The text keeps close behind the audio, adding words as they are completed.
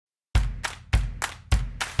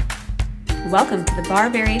Welcome to the Bar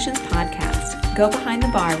Variations Podcast. Go behind the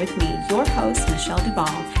bar with me, your host, Michelle Duval,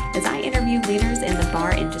 as I interview leaders in the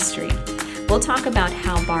bar industry. We'll talk about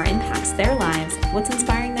how bar impacts their lives, what's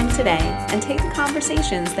inspiring them today, and take the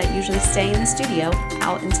conversations that usually stay in the studio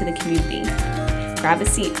out into the community. Grab a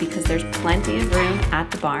seat because there's plenty of room at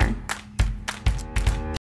the bar.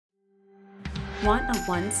 Want a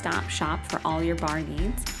one-stop shop for all your bar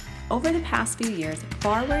needs? Over the past few years,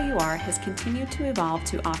 Bar Where You Are has continued to evolve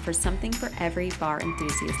to offer something for every bar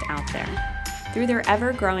enthusiast out there. Through their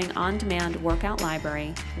ever-growing on-demand workout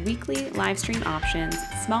library, weekly live stream options,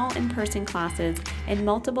 small in-person classes, and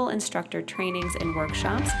multiple instructor trainings and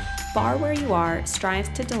workshops, Bar Where You Are strives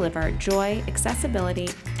to deliver joy, accessibility,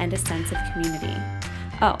 and a sense of community.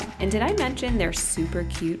 Oh, and did I mention their super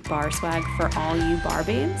cute bar swag for all you bar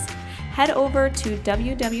babes? Head over to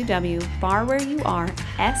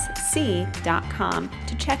www.barwhereyouaresc.com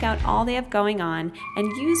to check out all they have going on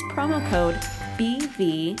and use promo code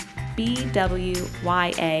BVBWYA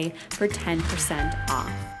for 10%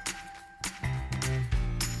 off.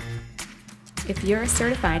 If you're a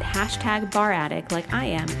certified #bar addict like I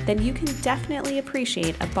am, then you can definitely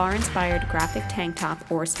appreciate a bar-inspired graphic tank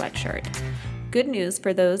top or sweatshirt. Good news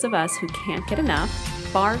for those of us who can't get enough,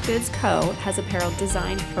 Bar Goods Co. has apparel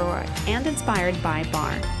designed for and inspired by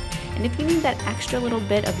bar. And if you need that extra little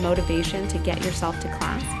bit of motivation to get yourself to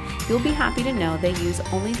class, you'll be happy to know they use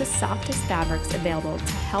only the softest fabrics available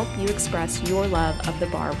to help you express your love of the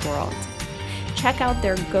bar world. Check out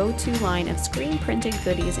their go-to line of screen-printed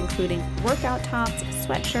goodies including workout tops,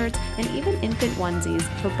 sweatshirts, and even infant onesies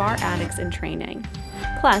for bar addicts in training.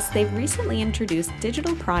 Plus, they've recently introduced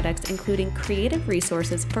digital products including creative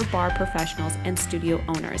resources for bar professionals and studio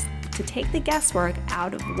owners to take the guesswork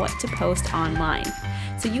out of what to post online,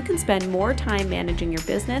 so you can spend more time managing your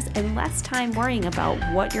business and less time worrying about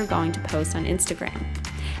what you're going to post on Instagram.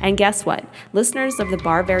 And guess what? Listeners of the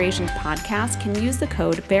Bar Variations podcast can use the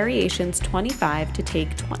code VARIATIONS25 to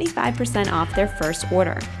take 25% off their first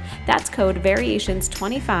order. That's code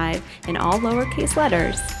VARIATIONS25 in all lowercase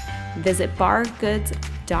letters. Visit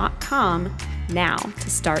bargoods.com now to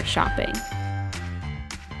start shopping.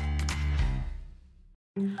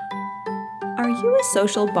 Are you a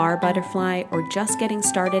social bar butterfly or just getting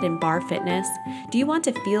started in bar fitness? Do you want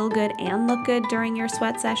to feel good and look good during your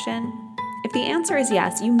sweat session? If the answer is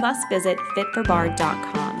yes, you must visit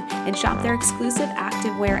fitforbar.com and shop their exclusive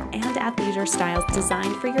activewear and athleisure styles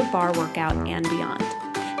designed for your bar workout and beyond.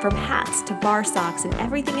 From hats to bar socks and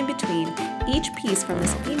everything in between, each piece from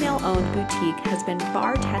this female-owned boutique has been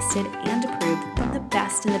bar tested and approved from the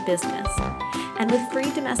best in the business. And with free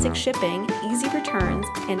domestic shipping, easy returns,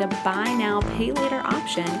 and a buy now, pay later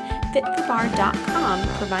option, fitforbar.com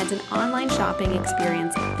provides an online shopping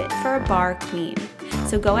experience fit for a bar queen.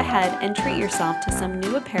 So go ahead and treat yourself to some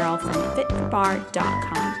new apparel from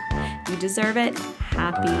fitforbar.com. You deserve it.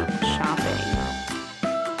 Happy shopping.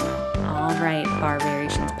 All right, Bar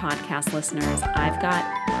Variations podcast listeners, I've got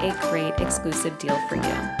a great exclusive deal for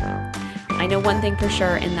you. I know one thing for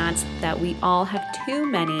sure, and that's that we all have too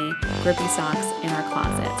many grippy socks in our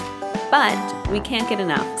closet, but we can't get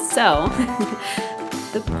enough. So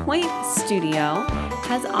the Point Studio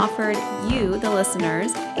has offered you, the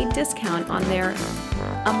listeners, a discount on their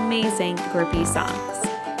amazing grippy socks.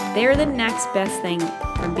 They're the next best thing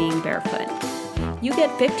from being barefoot. You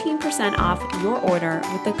get 15% off your order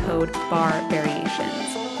with the code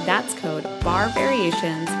BARVARIATIONS. That's code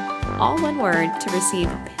BARVARIATIONS, all one word, to receive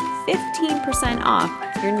 15% off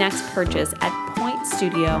your next purchase at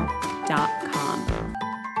pointstudio.com.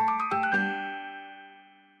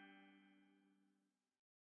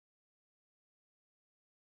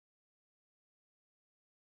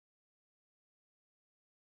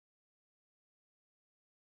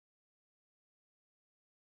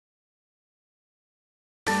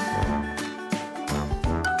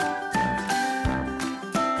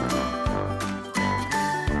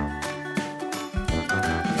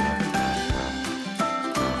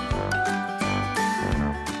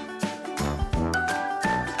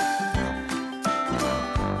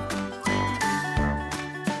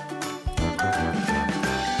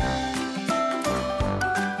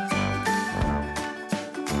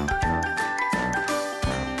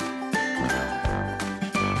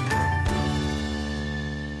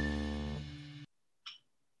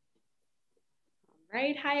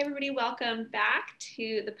 Right. Hi, everybody. Welcome back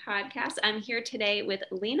to the podcast. I'm here today with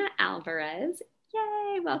Lena Alvarez.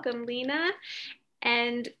 Yay. Welcome, Lena.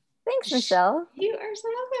 And thanks, Michelle. You are so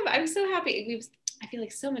welcome. I'm so happy. I feel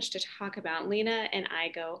like so much to talk about. Lena and I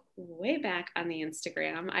go way back on the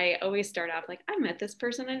Instagram. I always start off like, I met this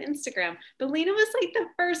person on Instagram, but Lena was like the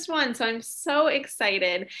first one. So I'm so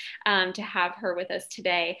excited to have her with us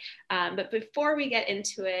today. But before we get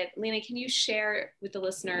into it, Lena, can you share with the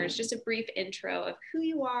listeners just a brief intro of who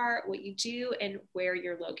you are, what you do, and where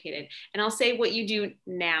you're located? And I'll say what you do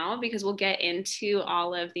now because we'll get into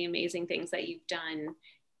all of the amazing things that you've done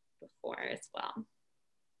before as well.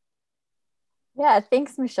 Yeah,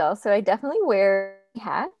 thanks, Michelle. So I definitely wear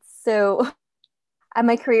hats. So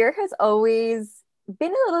my career has always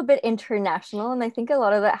been a little bit international. And I think a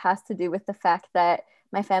lot of that has to do with the fact that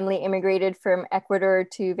my family immigrated from Ecuador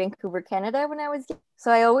to Vancouver, Canada when I was young. So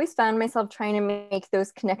I always found myself trying to make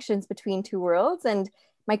those connections between two worlds. And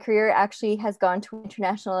my career actually has gone to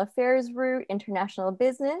international affairs route, international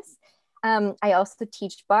business. I also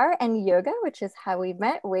teach bar and yoga, which is how we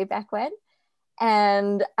met way back when.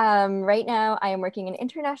 And right now, I am working in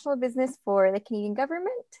international business for the Canadian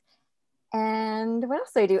government. And what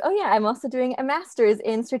else do I do? Oh, yeah, I'm also doing a master's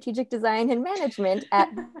in strategic design and management at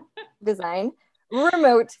Design,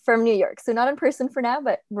 remote from New York. So not in person for now,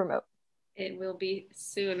 but remote. It will be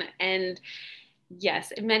soon. And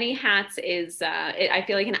yes, many hats is, I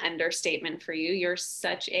feel like an understatement for you. You're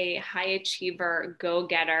such a high achiever,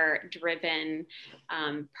 go-getter driven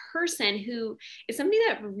person who is somebody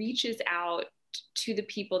that reaches out to the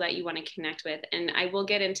people that you want to connect with. And I will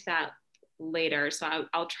get into that later. So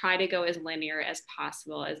I'll try to go as linear as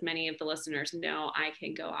possible. As many of the listeners know, I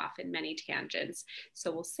can go off in many tangents. So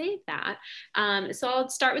we'll save that. So I'll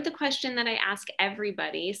start with the question that I ask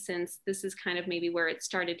everybody, since this is kind of maybe where it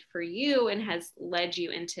started for you and has led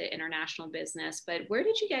you into international business. But where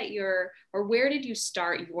did you get where did you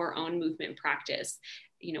start your own movement practice?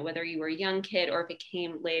 You know, whether you were a young kid or if it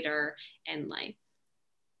came later in life.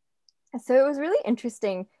 So it was really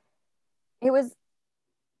interesting. It was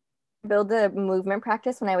build a movement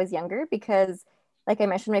practice when I was younger because, like I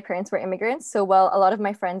mentioned, my parents were immigrants. So while a lot of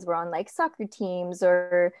my friends were on like soccer teams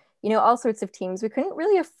or, all sorts of teams, we couldn't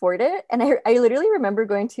really afford it. And I literally remember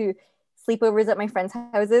going to sleepovers at my friends'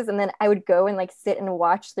 houses, and then I would go and like sit and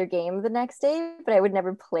watch their game the next day, but I would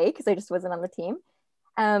never play because I just wasn't on the team.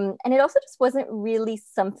 And it also just wasn't really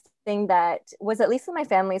something that was at least in my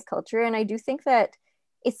family's culture. And I do think that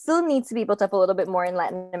it still needs to be built up a little bit more in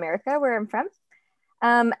Latin America, where I'm from.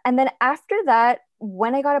 And then after that,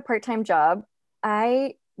 when I got a part-time job,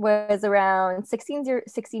 I was around 16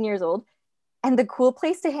 years old. And the cool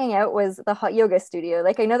place to hang out was the hot yoga studio.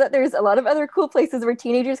 Like, I know that there's a lot of other cool places where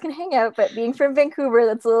teenagers can hang out, but being from Vancouver,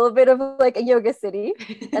 that's a little bit of like a yoga city.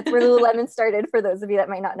 That's where Lululemon started, for those of you that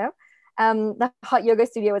might not know. The hot yoga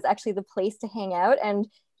studio was actually the place to hang out. And,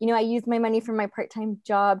 I used my money from my part-time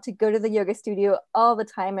job to go to the yoga studio all the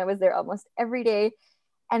time. I was there almost every day.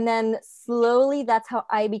 And then slowly that's how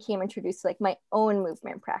I became introduced to like my own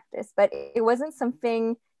movement practice. But it wasn't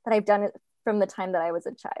something that I've done from the time that I was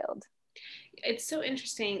a child. It's so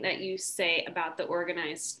interesting that you say about the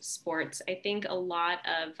organized sports. I think a lot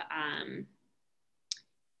of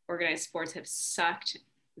organized sports have sucked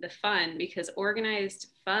the fun because organized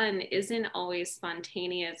fun isn't always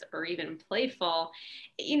spontaneous or even playful.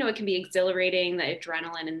 It can be exhilarating, the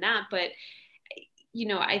adrenaline and that, but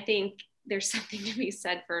I think there's something to be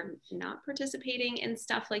said for not participating in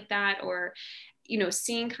stuff like that, or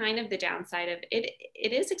seeing kind of the downside of it.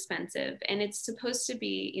 It is expensive, and it's supposed to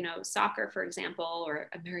be, soccer, for example, or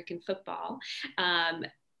American football.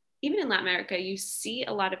 Even in Latin America, you see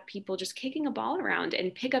a lot of people just kicking a ball around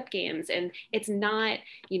and pickup games. And it's not,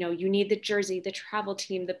 you need the jersey, the travel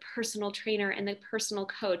team, the personal trainer, and the personal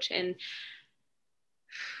coach. And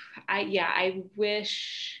I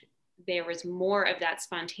wish there was more of that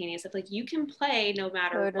spontaneous of like, you can play no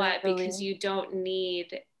matter what, because you don't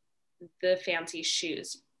need the fancy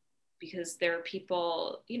shoes, because there are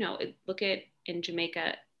people, look at in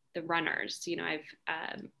Jamaica, the runners,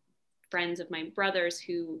 I've friends of my brothers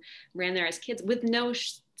who ran there as kids with no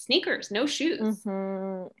sneakers, no shoes.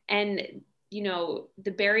 Mm-hmm. And,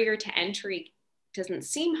 the barrier to entry doesn't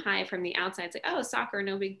seem high from the outside. It's like, oh, soccer,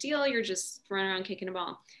 no big deal. You're just running around kicking a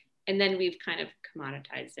ball. And then we've kind of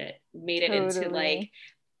commoditized it, made it into like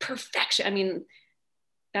perfection. I mean,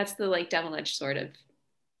 that's the like devil-edged sword of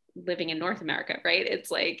living in North America, right?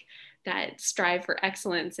 It's like that strive for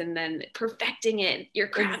excellence and then perfecting it, your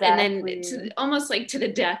craft, exactly. And then almost like to the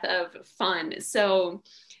death of fun. So,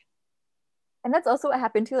 and that's also what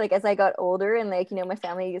happened too. Like as I got older and like, my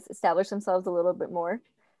family established themselves a little bit more,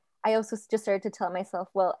 I also just started to tell myself,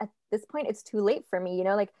 well, at this point, it's too late for me.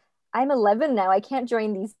 Like I'm 11 now. I can't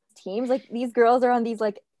join these teams. Like these girls are on these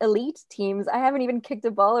like elite teams. I haven't even kicked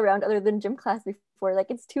a ball around other than gym class before. Like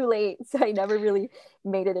it's too late. So I never really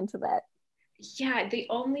made it into that. Yeah, the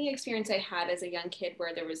only experience I had as a young kid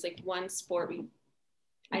where there was like one sport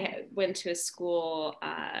I went to a school,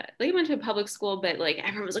 like I went to a public school, but like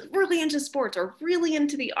everyone was like really into sports or really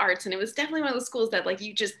into the arts. And it was definitely one of those schools that like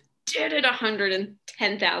you just did it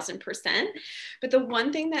 110,000%. But the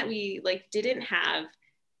one thing that we like didn't have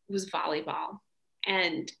was volleyball.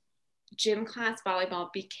 And gym class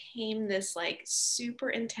volleyball became this like super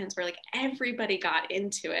intense where like everybody got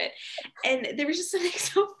into it, and there was just something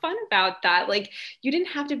so fun about that. Like you didn't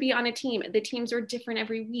have to be on a team, the teams were different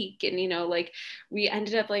every week, and you know, like we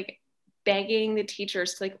ended up like begging the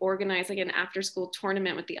teachers to like organize like an after school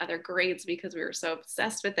tournament with the other grades because we were so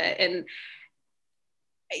obsessed with it. And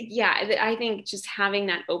yeah, I think just having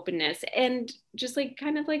that openness and just like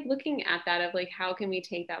kind of like looking at that of like how can we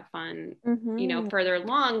take that fun, you know, Mm-hmm. further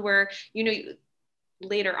along where, you know,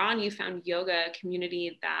 later on you found yoga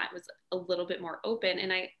community that was a little bit more open.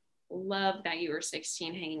 And I love that you were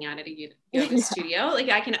 16 hanging out at a yoga Yeah. studio. Like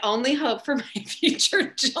I can only hope for my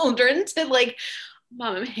future children to like,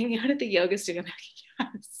 Mom, I'm hanging out at the yoga studio. I'm like,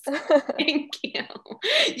 yes, thank you.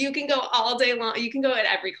 You can go all day long. You can go at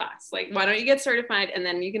every class. Like, why don't you get certified and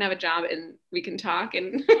then you can have a job and we can talk.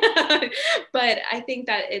 And but I think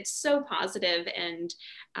that it's so positive. And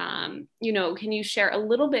you know, can you share a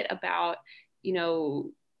little bit about, you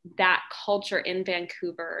know, that culture in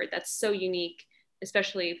Vancouver that's so unique,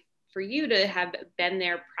 especially for you to have been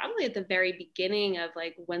there probably at the very beginning of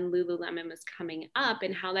like when Lululemon was coming up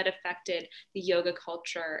and how that affected the yoga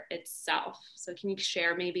culture itself. So can you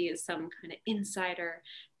share maybe some kind of insider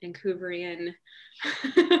Vancouverian?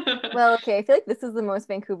 Well, okay, I feel like this is the most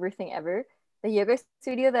Vancouver thing ever. The yoga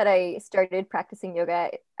studio that I started practicing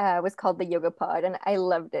yoga at was called the Yoga Pod, and I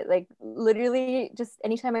loved it. Like literally, just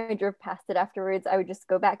anytime I drove past it afterwards, I would just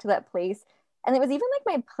go back to that place, and it was even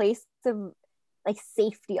like my place of like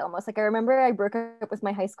safety almost. Like I remember I broke up with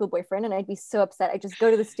my high school boyfriend, and I'd be so upset. I'd just go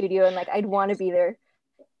to the studio and like I'd want to be there.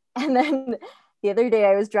 And then the other day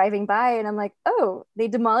I was driving by and I'm like, oh, they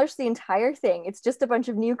demolished the entire thing. It's just a bunch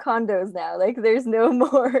of new condos now. Like there's no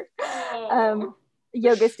more um, Oh.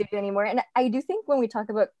 yoga studio anymore. And I do think when we talk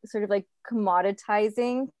about sort of like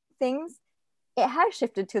commoditizing things, it has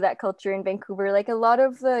shifted to that culture in Vancouver. Like a lot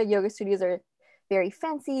of the yoga studios are very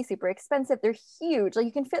fancy, super expensive. They're huge. Like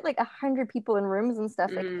you can fit like 100 people in rooms and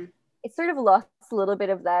stuff. Like Mm. it's sort of lost a little bit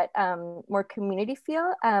of that more community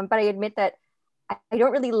feel. But I admit that I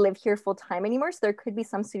don't really live here full time anymore. So there could be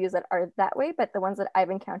some studios that are that way, but the ones that I've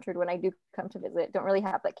encountered when I do come to visit don't really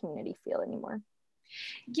have that community feel anymore.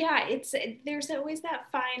 Yeah, it's there's always that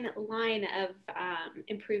fine line of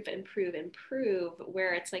improve, improve, improve,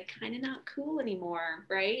 where it's like kind of not cool anymore,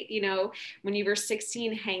 right? You know, when you were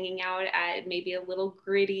 16, hanging out at maybe a little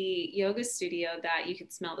gritty yoga studio that you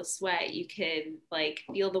could smell the sweat, you could like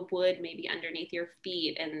feel the wood maybe underneath your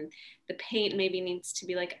feet, and the paint maybe needs to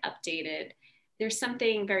be like updated. There's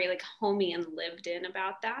something very like homey and lived in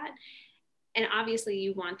about that. And obviously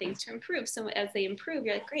you want things to improve, so as they improve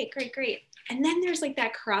you're like great, great, great. And then there's like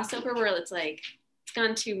that crossover where it's like it's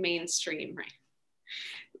gone too mainstream, right?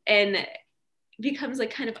 And becomes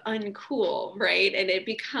like kind of uncool, right? And it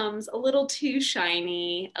becomes a little too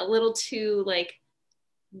shiny, a little too like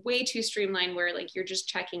way too streamlined, where like you're just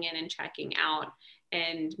checking in and checking out,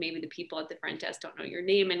 and maybe the people at the front desk don't know your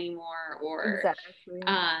name anymore, or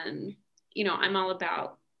Exactly. you know, I'm all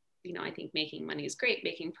about, you know, I think making money is great,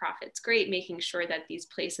 making profits great, making sure that these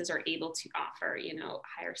places are able to offer, you know,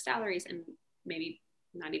 higher salaries, and maybe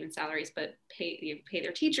not even salaries, but pay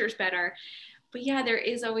their teachers better. But yeah, there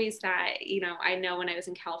is always that, you know, I know when I was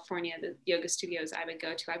in California, the yoga studios I would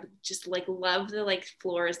go to, I would just like love the like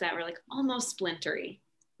floors that were like almost splintery,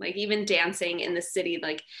 like even dancing in the city,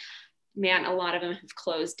 like man, a lot of them have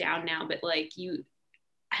closed down now, but like you,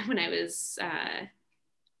 when I was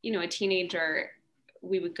you know, a teenager,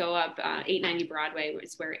 we would go up 890 Broadway,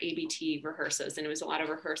 was where ABT rehearses, and it was a lot of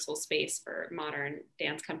rehearsal space for modern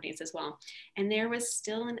dance companies as well. And there was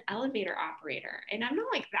still an elevator operator, and I'm not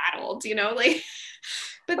like that old, you know, like,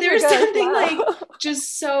 but Oh there my was gosh, something like wow.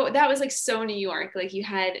 just so that was like so New York. Like you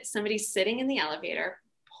had somebody sitting in the elevator,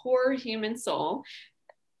 poor human soul.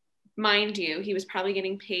 Mind you, he was probably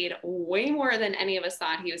getting paid way more than any of us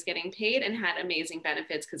thought he was getting paid, and had amazing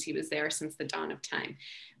benefits because he was there since the dawn of time,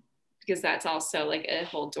 because that's also like a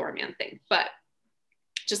whole doorman thing. But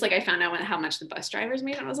just like I found out how much the bus drivers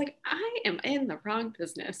made, and I was like, I am in the wrong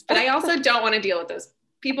business. But I also don't want to deal with those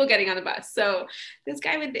people getting on the bus. So this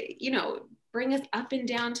guy would, you know, bring us up and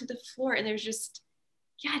down to the floor, and there's just,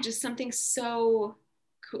 yeah, just something so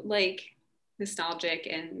like nostalgic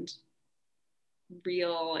and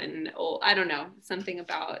real and old. I don't know, something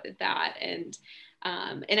about that. And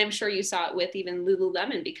And I'm sure you saw it with even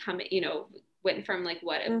Lululemon becoming, went from like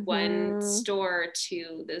one store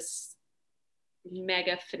to this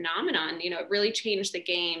mega phenomenon. It really changed the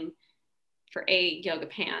game for yoga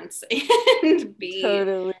pants, and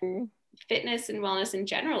Totally. fitness and wellness in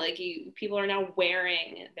general. Like people are now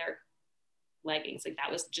wearing their leggings. Like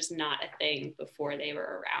that was just not a thing before they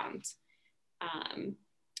were around.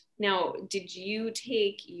 Now, did you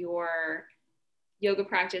take your yoga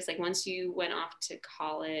practice, like once you went off to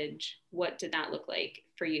college, what did that look like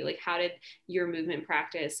for you? Like how did your movement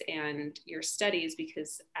practice and your studies,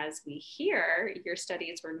 because as we hear, your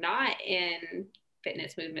studies were not in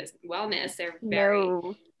fitness, movement, wellness, they're very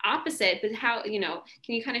opposite. But how, can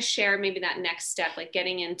you kind of share maybe that next step, like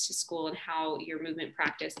getting into school and how your movement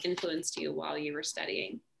practice influenced you while you were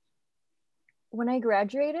studying? When I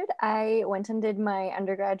graduated, I went and did my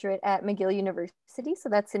undergraduate at McGill University. So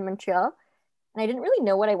that's in Montreal. And I didn't really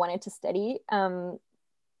know what I wanted to study.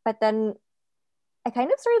 But then I kind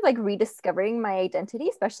of started like rediscovering my identity,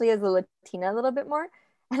 especially as a Latina a little bit more.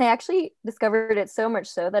 And I actually discovered it so much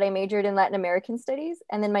so that I majored in Latin American studies,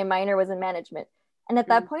 and then my minor was in management. And at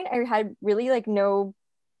that point, I had really like no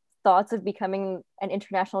thoughts of becoming an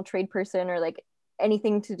international trade person or like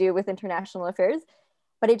anything to do with international affairs,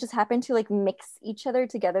 but it just happened to like mix each other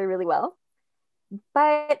together really well.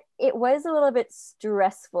 But it was a little bit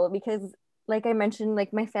stressful because, like I mentioned,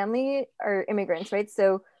 like my family are immigrants, right?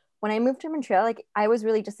 So when I moved to Montreal, like I was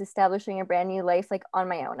really just establishing a brand new life like on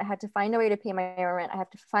my own. I had to find a way to pay my own rent. I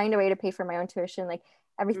have to find a way to pay for my own tuition. Like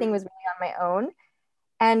everything was really on my own.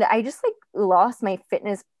 And I just like lost my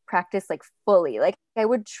fitness practice like fully. Like I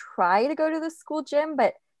would try to go to the school gym,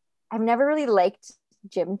 but I've never really liked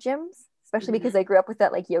gyms, especially because I grew up with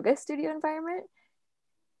that like yoga studio environment.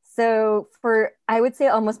 So for, I would say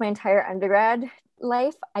almost my entire undergrad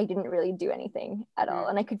life, I didn't really do anything at all.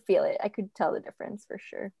 And I could feel it. I could tell the difference for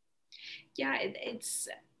sure. Yeah,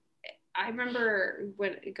 I remember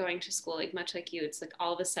when going to school, like much like you, it's like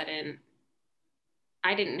all of a sudden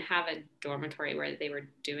I didn't have a dormitory where they were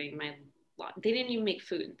doing my they didn't even make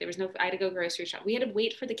food. There was no, I had to go grocery shop. We had to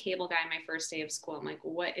wait for the cable guy my first day of school. I'm like,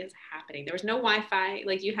 what is happening? There was no Wi-Fi.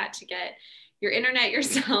 Like you had to get your internet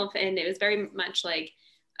yourself. And it was very much like,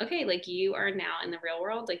 okay, like you are now in the real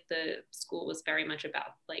world. Like the school was very much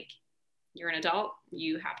about like, you're an adult,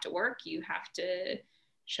 you have to work, you have to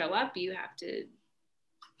show up, you have to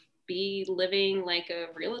be living like a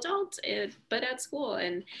real adult, but at school.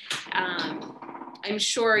 And I'm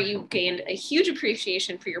sure you gained a huge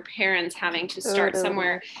appreciation for your parents having to start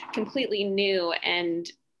somewhere completely new, and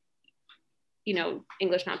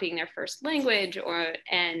English not being their first language,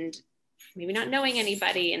 and maybe not knowing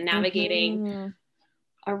anybody and navigating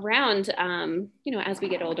around. As we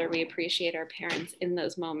get older, we appreciate our parents in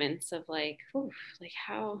those moments of like, like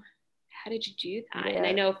how did you do that? And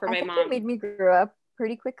I know for my mom, it made me grow up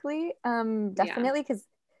pretty quickly. Definitely, because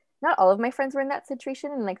not all of my friends were in that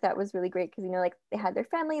situation, and like that was really great because like they had their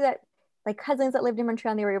family, that like cousins that lived in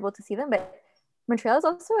Montreal, and they were able to see them. But Montreal is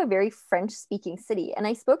also a very French speaking city, and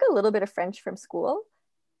I spoke a little bit of French from school,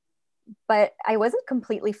 but I wasn't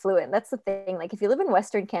completely fluent. That's the thing. Like if you live in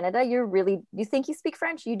Western Canada, you think you speak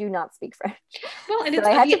French, you do not speak French. Well, and so it's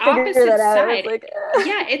I had the to opposite side. Like,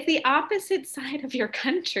 yeah, it's the opposite side of your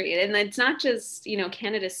country. And it's not just,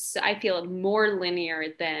 Canada's, I feel, more linear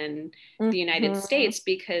than the United States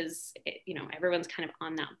because, everyone's kind of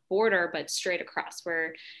on that border, but straight across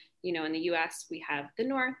where, in the US, we have the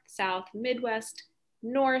North, South, Midwest,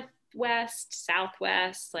 Northwest,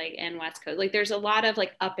 Southwest, like, and West Coast. Like there's a lot of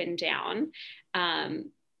like up and down.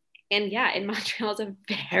 And yeah, in Montreal is a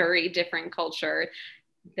very different culture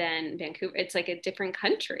than Vancouver. It's like a different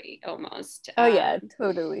country almost. Oh yeah,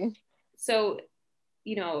 totally. So,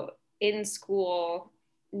 in school,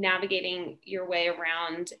 navigating your way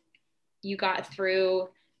around, you got through,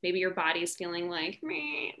 maybe your body's feeling like,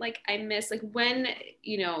 meh, like I miss, like when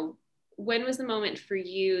was the moment for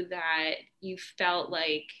you that you felt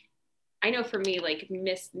like, I know for me, like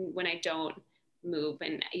miss when I don't move,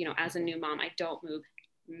 and, as a new mom, I don't move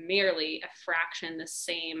merely a fraction the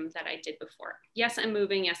same that I did before. Yes, I'm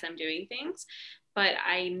moving. Yes, I'm doing things, but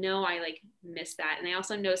I know I like miss that. And I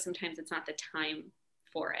also know sometimes it's not the time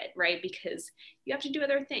for it, right? Because you have to do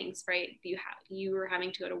other things, right? You are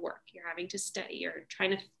having to go to work, you're having to study, you're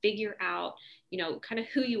trying to figure out, kind of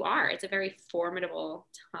who you are. It's a very formidable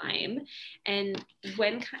time. And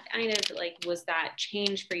when kind of like was that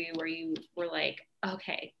change for you where you were like,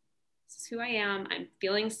 okay, this is who I am, I'm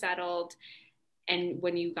feeling settled, and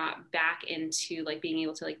when you got back into like being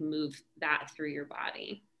able to like move that through your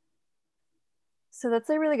body? So that's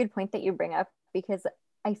a really good point that you bring up, because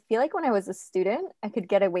I feel like when I was a student, I could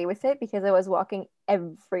get away with it because I was walking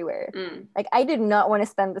everywhere. Mm. Like I did not want to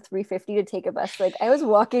spend the 350 to take a bus. Like I was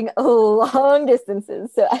walking long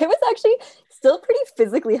distances. So I was actually still pretty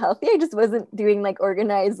physically healthy. I just wasn't doing like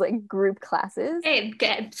organized like group classes. Hey,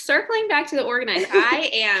 circling back to the organized,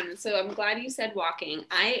 I am, so I'm glad you said walking.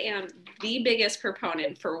 I am the biggest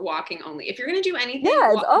proponent for walking only. If you're going to do anything,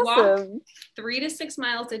 Yeah, it's walk awesome. 3 to 6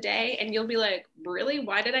 miles a day, and you'll be like, really?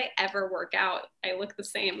 Why did I ever work out? I look the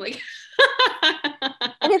same. Like,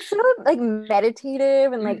 And it's so like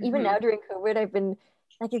meditative. And like even Mhm. now during COVID, I've been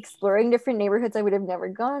like exploring different neighborhoods I would have never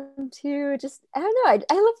gone to. Just, I don't know.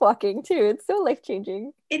 I love walking too. It's so life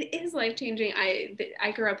changing. It is life changing.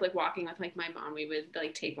 I grew up like walking with like my mom. We would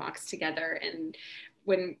like take walks together, and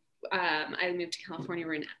when I moved to California,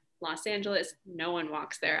 we're in Los Angeles. No one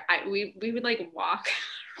walks there. We would like walk.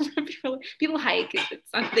 People hike.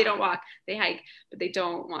 They don't walk. They hike, but they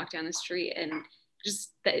don't walk down the street. And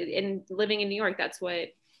just and living in New York, that's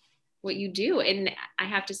what you do. And I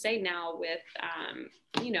have to say now with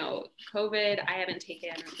COVID, I haven't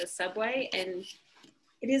taken the subway, and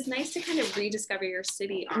it is nice to kind of rediscover your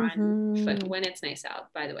city on foot Mm-hmm. when it's nice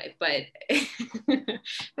out, by the way. But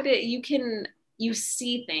you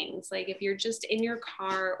see things like if you're just in your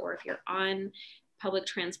car or if you're on public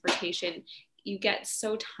transportation, you get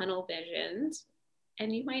so tunnel visioned,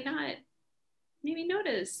 and you might not maybe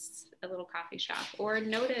notice a little coffee shop or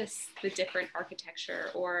notice the different architecture.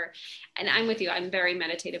 And I'm with you, I'm very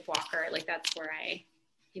meditative walker. Like that's where I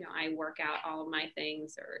work out all of my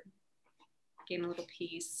things or gain a little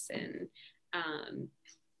peace. And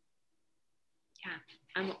yeah,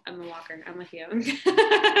 I'm a walker. I'm with you.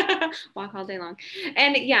 Walk all day long.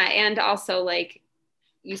 And yeah, and also like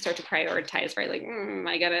you start to prioritize, right? Like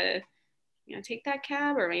I gotta take that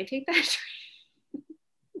cab, or maybe take that train.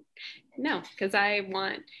 No, because I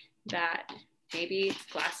want that maybe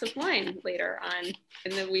glass of wine later on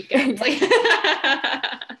in the weekend. Like,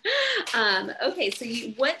 okay, so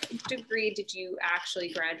what degree did you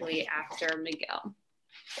actually graduate after McGill?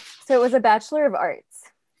 So it was a Bachelor of Arts.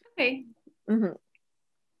 Okay. Mm-hmm.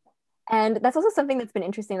 And that's also something that's been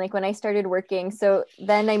interesting. Like when I started working, so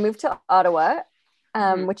then I moved to Ottawa,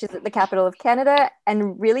 Mm-hmm. which is the capital of Canada.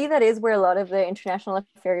 And really, that is where a lot of the international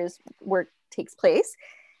affairs work takes place.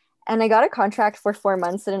 And I got a contract for 4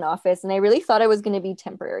 months in an office, and I really thought I was going to be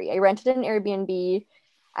temporary. I rented an Airbnb.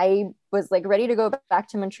 I was like ready to go back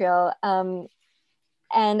to Montreal.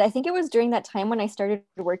 And I think it was during that time when I started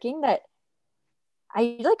working that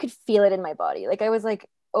I like could feel it in my body. Like I was like,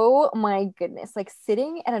 oh my goodness, like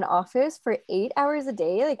sitting at an office for 8 hours a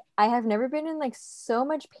day. Like I have never been in like so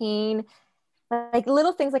much pain. Like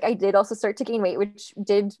little things like I did also start to gain weight, which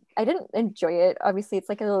I didn't enjoy it. Obviously, it's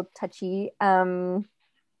like a little touchy.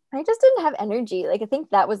 I just didn't have energy. Like I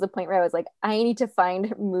think that was the point where I was like, I need to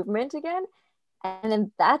find movement again. And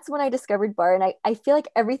then that's when I discovered bar. And I feel like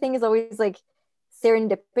everything is always like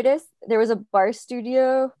serendipitous. There was a bar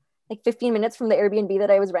studio like 15 minutes from the Airbnb that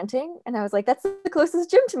I was renting. And I was like, that's the closest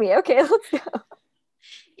gym to me. Okay, let's go.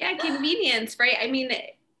 Yeah, convenience, right? I mean,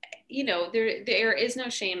 there is no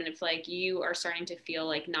shame in if like you are starting to feel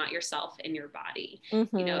like not yourself in your body, and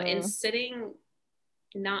Mm-hmm. sitting,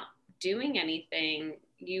 not doing anything.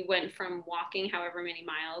 You went from walking however many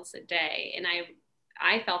miles a day, and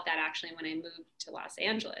I felt that actually when I moved to Los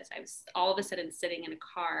Angeles. I was all of a sudden sitting in a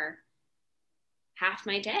car half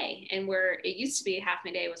my day, and where it used to be half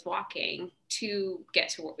my day was walking to get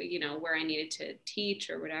to where I needed to teach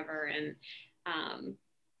or whatever. And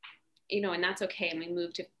and that's okay. And we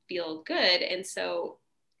moved to feel good. And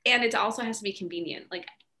it also has to be convenient. Like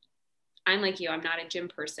I'm like you, I'm not a gym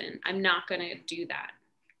person. I'm not going to do that.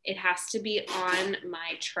 It has to be on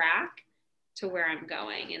my track to where I'm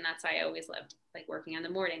going. And that's why I always loved like working on the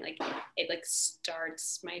morning. Like it like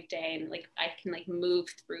starts my day, and like I can like move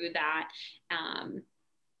through that.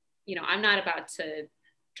 I'm not about to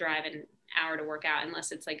drive an hour to work out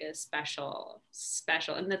unless it's like a special,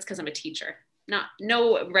 and that's because I'm a teacher. Not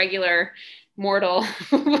no regular mortal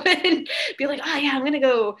would be like, oh yeah, I'm gonna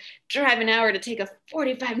go drive an hour to take a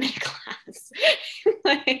 45-minute class.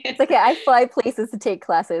 It's okay. I fly places to take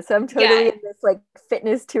classes. So I'm totally Yeah, in this like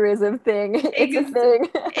fitness tourism thing. It's a thing.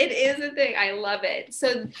 it is a thing. I love it.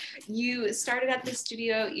 So you started at the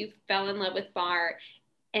studio, you fell in love with bar,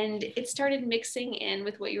 and it started mixing in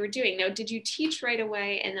with what you were doing. Now, did you teach right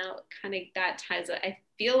away? And now kind of that ties up. I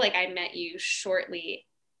feel like I met you shortly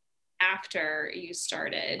after you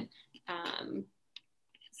started.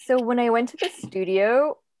 So when I went to the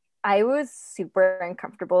studio, I was super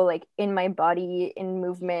uncomfortable, like in my body, in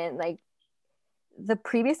movement. Like the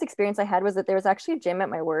previous experience I had was that there was actually a gym at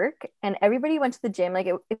my work and everybody went to the gym. Like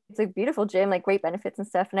it's a beautiful gym, like great benefits and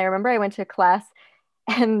stuff. And I remember I went to a class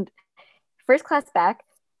and first class back,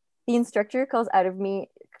 the instructor calls out to me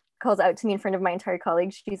in front of my entire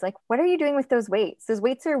college. She's like, "What are you doing with those weights? Those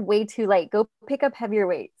weights are way too light. Go pick up heavier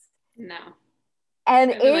weights." No.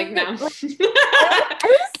 And I'd be like, no. I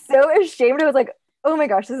was so ashamed. I was like, oh my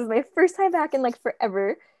gosh, this is my first time back in like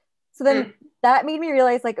forever. So then that made me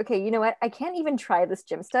realize like, okay, you know what? I can't even try this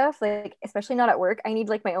gym stuff, like especially not at work. I need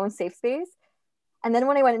like my own safe space. And then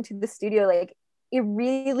when I went into the studio, like it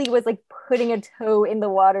really was like putting a toe in the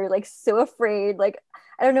water, like so afraid. Like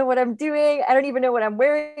I don't know what I'm doing. I don't even know what I'm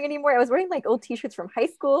wearing anymore. I was wearing like old t-shirts from high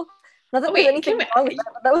school. Not that there's anything wrong with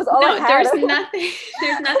that, but that was all I had.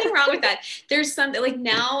 There's nothing wrong with that. There's something like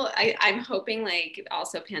now I'm hoping like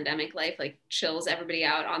also pandemic life like chills everybody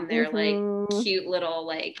out on their like cute little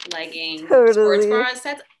like legging sports bra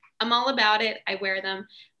sets. I'm all about it. I wear them.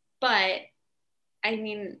 But I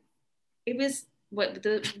mean, it was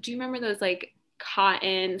do you remember those like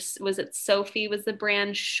cotton, was it Sophie was the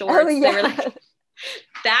brand shorts? Oh, yeah. They were like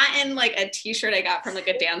that and like a t-shirt I got from like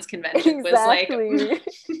a dance convention was like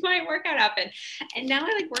my workout outfit. And now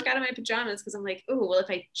I like work out in my pajamas because I'm like, oh, well, if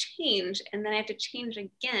I change and then I have to change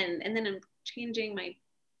again and then I'm changing my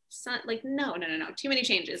son, like no, too many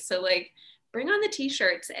changes. So like bring on the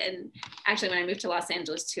t-shirts. And actually when I moved to Los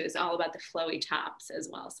Angeles too, it's all about the flowy tops as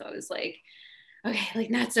well. So I was like, okay,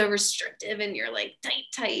 like not so restrictive and you're like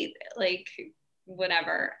tight, like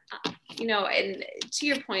whatever, you know. And to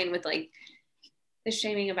your point with like the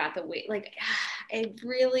shaming about the weight, like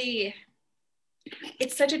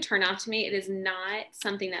it's such a turn off to me. It is not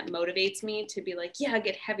something that motivates me to be like, yeah,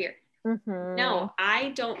 get heavier. No,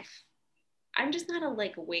 I'm just not a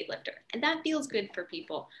like weightlifter, and that feels good for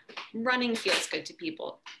people. Running feels good to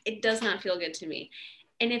people. It does not feel good to me.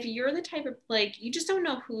 And if you're the type of like, you just don't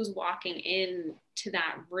know who's walking in to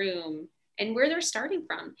that room and where they're starting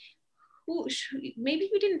from. Maybe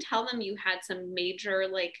you didn't tell them you had some major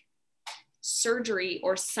like surgery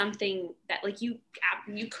or something that like you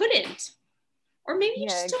couldn't, or maybe you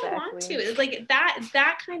just don't want to. It's like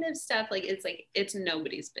that kind of stuff, like it's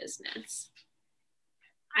nobody's business.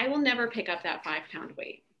 I will never pick up that 5-pound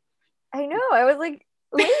weight. I know. I was like,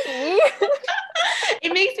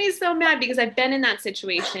 it makes me so mad because I've been in that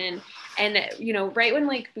situation. And you know, right when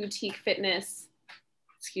like boutique fitness,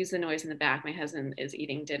 excuse the noise in the back, my husband is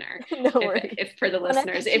eating dinner. If for the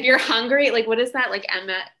listeners, if you're hungry, like what is that, like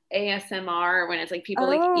ASMR when it's like people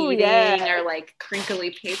like eating or like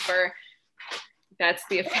crinkly paper? That's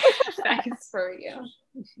the effects for you.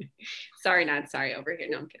 Sorry, not sorry over here.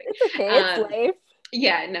 No, I'm kidding. It's okay. It's life.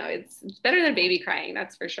 Yeah, no, it's better than baby crying.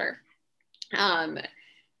 That's for sure.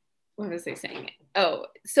 What was I saying? Oh,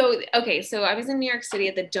 so I was in New York City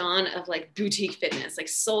at the dawn of like boutique fitness, like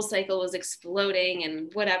SoulCycle was exploding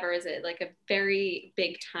and whatever is it, like a very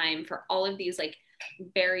big time for all of these like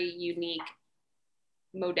very unique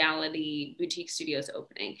modality boutique studios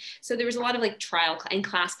opening. So there was a lot of like trial, and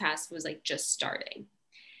ClassPass was like just starting.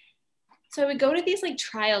 So I would go to these like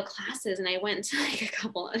trial classes, and I went to like a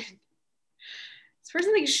couple of this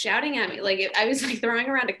person like shouting at me, like I was like throwing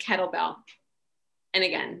around a kettlebell. And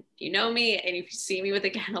again, you know me, and if you see me with a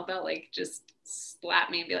kettlebell, like just slap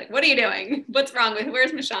me and be like, what are you doing? What's wrong with,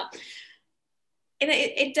 where's Michelle? And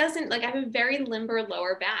it doesn't, like I have a very limber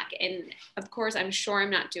lower back. And of course, I'm sure I'm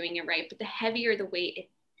not doing it right, but the heavier the weight, it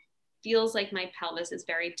feels like my pelvis is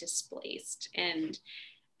very displaced. And,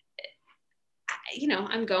 you know,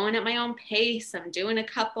 I'm going at my own pace. I'm doing a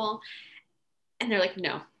couple, and they're like,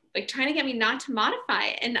 no, like trying to get me not to modify.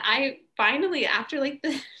 And I finally, after like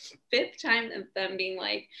the 5th time of them being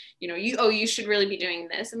like, you know, you should really be doing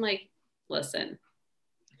this. I'm like, listen,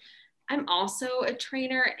 I'm also a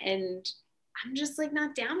trainer and I'm just like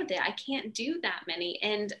not down with it. I can't do that many,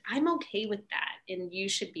 and I'm okay with that. And you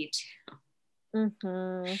should be too.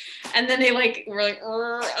 Mm-hmm. And then they like, were like,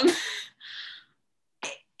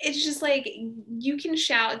 it's just like, you can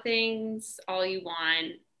shout things all you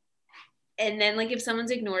want. And then like, if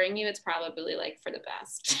someone's ignoring you, it's probably like for the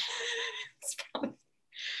best.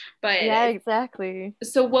 But yeah, exactly.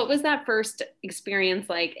 So what was that first experience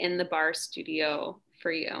like in the bar studio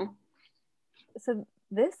for you? So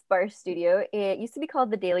this bar studio, it used to be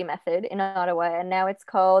called the Daily Method in Ottawa, and now it's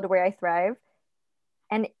called Where I Thrive.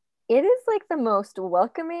 And it is like the most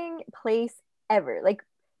welcoming place ever. Like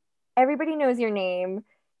everybody knows your name.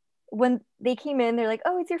 When they came in, they're like,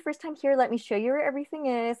 oh, it's your first time here. Let me show you where everything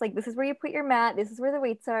is. Like, this is where you put your mat. This is where the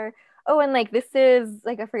weights are. Oh, and like, this is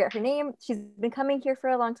like, I forget her name. She's been coming here for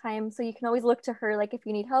a long time. So you can always look to her, like if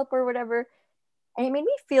you need help or whatever. And it made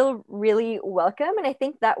me feel really welcome. And I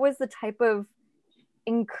think that was the type of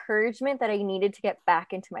encouragement that I needed to get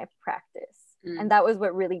back into my practice. Mm. And that was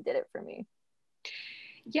what really did it for me.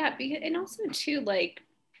 Yeah, and also too, like,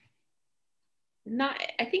 not,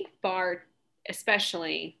 I think bar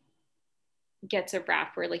especially gets a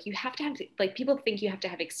rap where like you have to have, like, people think you have to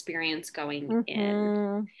have experience going in.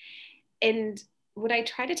 Mm-hmm. And what I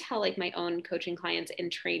try to tell like my own coaching clients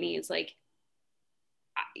and trainees, like,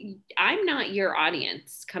 I'm not your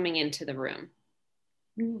audience coming into the room.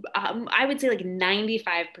 I would say like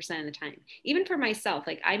 95% of the time, even for myself,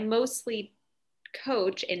 like I mostly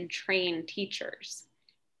coach and train teachers.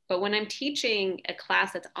 But when I'm teaching a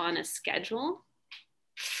class that's on a schedule,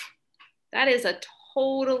 that is a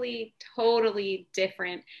totally, totally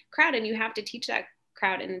different crowd. And you have to teach that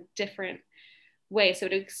crowd in a different way. So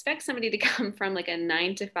to expect somebody to come from like a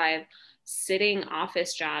 9 to 5 sitting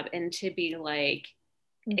office job and to be like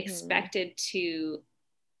expected to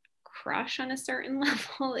crush on a certain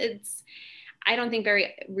level, it's, I don't think,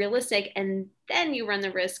 very realistic. And then you run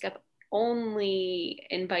the risk of only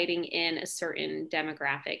inviting in a certain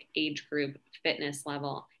demographic, age group, fitness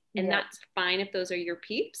level. And that's fine if those are your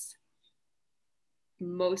peeps.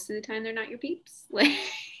 Most of the time they're not your peeps. Like,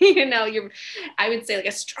 you know, I would say like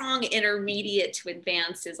a strong intermediate to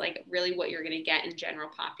advanced is like really what you're going to get in general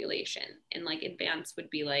population. And like advanced would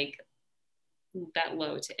be like that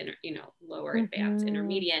low to lower advanced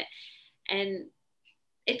intermediate. And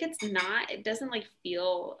if it's not, it doesn't like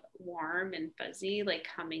feel warm and fuzzy, like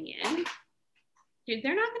coming in,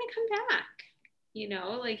 they're not going to come back. You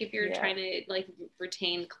know, like if you're trying to like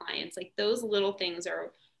retain clients, like those little things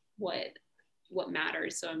are what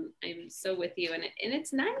matters. So I'm so with you, and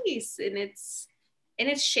it's nice, and it's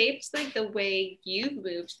shaped like the way you've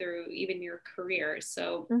moved through even your career.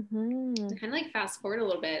 So to kind of like fast forward a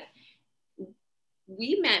little bit,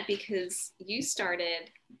 we met because you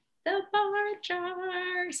started the Bar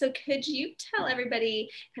Jar. So could you tell everybody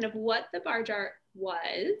kind of what the Bar Jar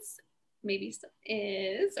was, maybe still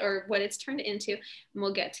is, or what it's turned into? And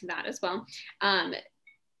we'll get to that as well.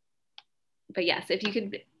 But yes, if you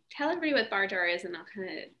could tell everybody what Bar Jar is, and I'll kind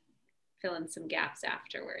of fill in some gaps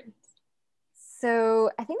afterwards.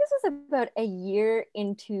 So I think this was about a year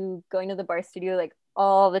into going to the bar studio like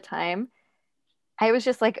all the time. I was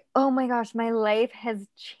just like, oh my gosh, my life has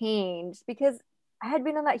changed, because I had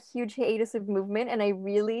been on that huge hiatus of movement. And I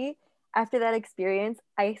really, after that experience,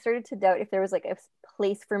 I started to doubt if there was like a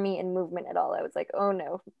place for me in movement at all. I was like, oh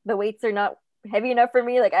no, the weights are not heavy enough for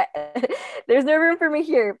me. Like there's no room for me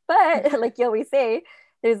here. But like you always say,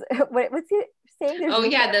 there's what's he saying?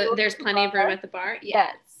 There's plenty of room at the bar.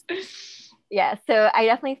 Yes. Yeah. So I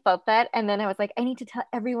definitely felt that. And then I was like, I need to tell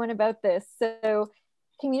everyone about this. So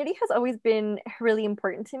community has always been really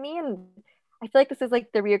important to me. And I feel like this is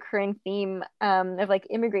like the reoccurring theme of like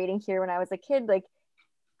immigrating here. When I was a kid, like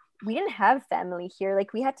we didn't have family here.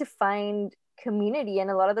 Like we had to find community.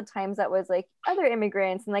 And a lot of the times that was like other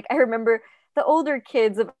immigrants. And like I remember the older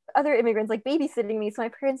kids of other immigrants like babysitting me so my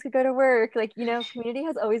parents could go to work. Like, you know, community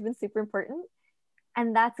has always been super important.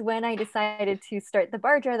 And that's when I decided to start the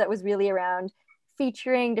Bar Jar, that was really around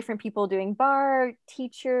featuring different people doing bar,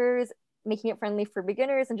 teachers, making it friendly for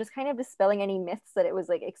beginners, and just kind of dispelling any myths that it was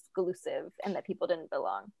like exclusive and that people didn't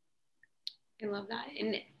belong. I love that.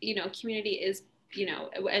 And, you know, community is, you know,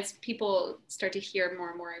 as people start to hear more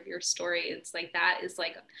and more of your story, it's like, that is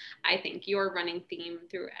like, I think your running theme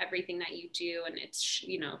through everything that you do. And it's,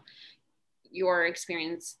 you know, your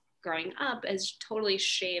experience growing up has totally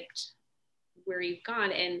shaped where you've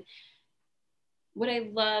gone. And what I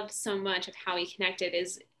love so much of how we connected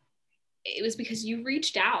is it was because you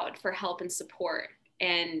reached out for help and support,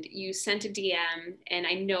 and you sent a DM. And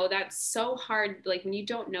I know that's so hard, like when you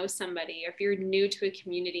don't know somebody, or if you're new to a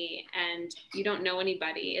community and you don't know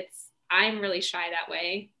anybody, I'm really shy that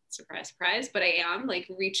way, surprise, surprise, but I am like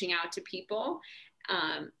reaching out to people.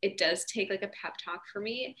 It does take like a pep talk for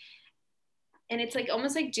me. And it's like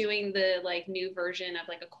almost like doing the like new version of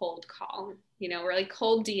like a cold call, you know, or like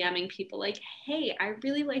cold DMing people like, hey, I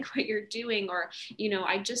really like what you're doing. Or, you know,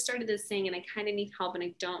 I just started this thing and I kind of need help and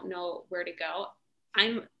I don't know where to go.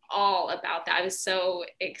 I'm all about that. I was so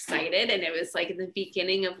excited. And it was like the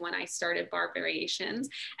beginning of when I started Bar Variations.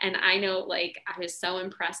 And I know like I was so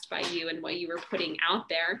impressed by you and what you were putting out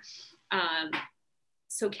there.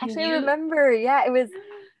 So can you remember? Yeah, it was.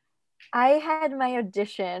 I had my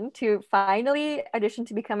audition to finally audition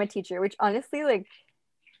to become a teacher, which honestly, like,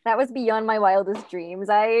 that was beyond my wildest dreams.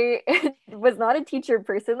 I was not a teacher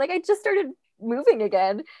person. Like, I just started moving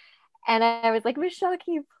again. And I was like, Michelle,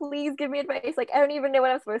 can you please give me advice? Like, I don't even know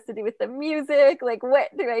what I'm supposed to do with the music. Like, what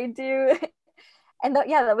do I do? And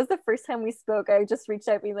that was the first time we spoke. I just reached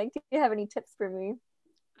out being like, do you have any tips for me?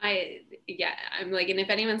 I'm like, and if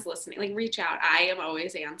anyone's listening, like reach out. I am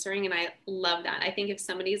always answering, and I love that. I think if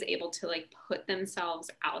somebody is able to like put themselves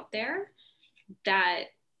out there, that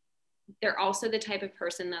they're also the type of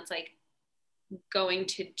person that's like going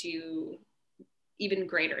to do even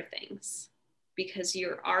greater things, because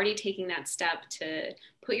you're already taking that step to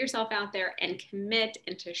put yourself out there and commit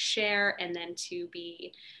and to share, and then to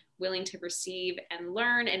be willing to receive and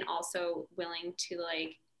learn, and also willing to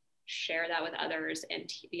like share that with others, and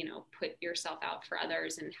put yourself out for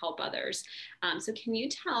others and help others. So can you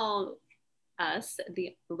tell us,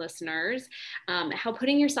 the listeners, how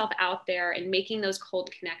putting yourself out there and making those cold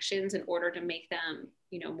connections in order to make them,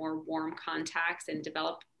 more warm contacts and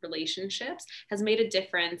develop relationships has made a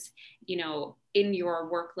difference, in your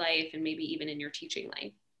work life and maybe even in your teaching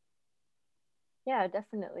life? Yeah,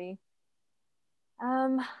 definitely.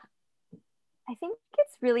 I think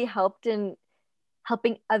it's really helped in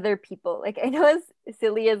helping other people. Like, I know, as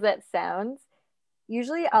silly as that sounds,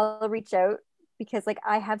 usually I'll reach out because like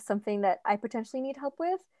I have something that I potentially need help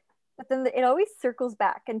with, but then it always circles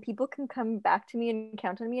back and people can come back to me and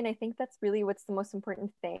count on me. And I think that's really what's the most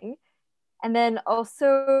important thing. And then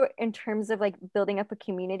also in terms of like building up a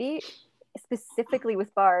community, specifically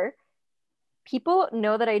with bar, people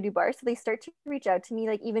know that I do bar, so they start to reach out to me.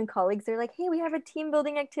 Like even colleagues are like, "Hey, we have a team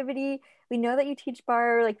building activity. We know that you teach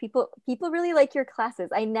bar. Like people really like your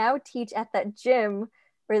classes. I now teach at that gym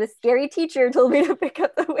where the scary teacher told me to pick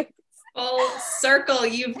up the weights." Full circle.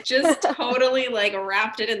 You've just totally like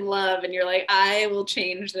wrapped it in love, and you're like, I will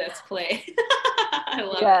change this place. I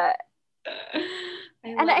love it.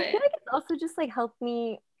 And I feel like it's also just like helped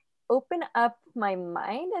me open up my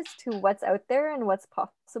mind as to what's out there and what's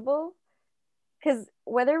possible. Because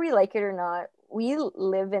whether we like it or not, we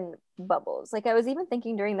live in bubbles. Like I was even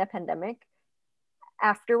thinking during the pandemic,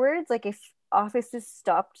 afterwards, like if offices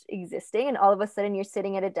stopped existing and all of a sudden you're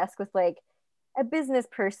sitting at a desk with like a business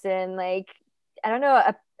person, like I don't know,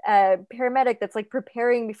 a paramedic that's like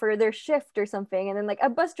preparing before their shift or something, and then like a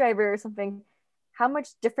bus driver or something. How much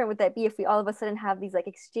different would that be if we all of a sudden have these like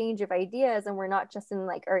exchange of ideas and we're not just in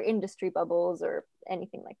like our industry bubbles or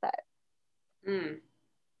anything like that?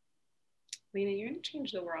 Lena, you're going to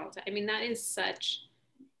change the world. I mean, that is such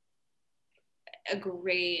a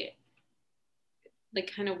great,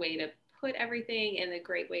 like, kind of way to put everything, and a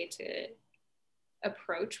great way to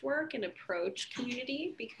approach work and approach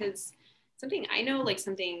community, because something I know, like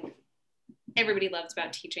something everybody loves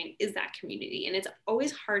about teaching is that community. And it's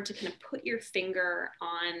always hard to kind of put your finger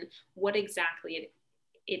on what exactly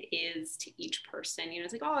it is to each person.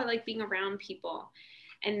 It's like, oh, I like being around people.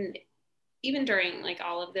 And even during like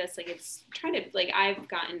all of this, like it's trying to like, I've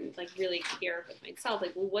gotten like really clear with myself,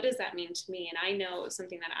 like, well, what does that mean to me? And I know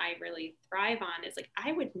something that I really thrive on is like,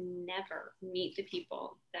 I would never meet the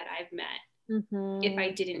people that I've met if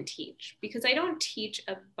I didn't teach, because I don't teach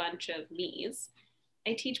a bunch of me's.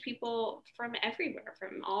 I teach people from everywhere,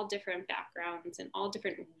 from all different backgrounds and all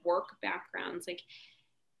different work backgrounds, like,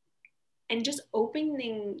 and just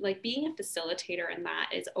opening, like being a facilitator in that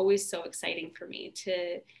is always so exciting for me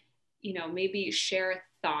to, maybe share a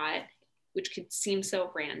thought, which could seem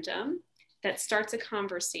so random, that starts a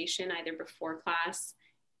conversation either before class.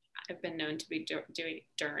 I've been known to be doing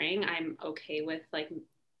during. I'm okay with like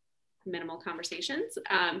minimal conversations,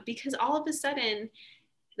 because all of a sudden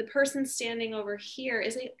the person standing over here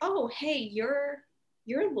is like, oh, hey, you're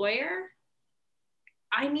a lawyer.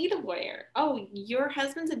 I need a lawyer. Oh, your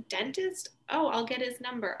husband's a dentist. Oh, I'll get his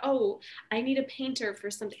number. Oh, I need a painter for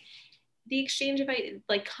something. The exchange of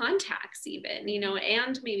like contacts even,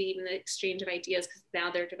 and maybe even the exchange of ideas, because now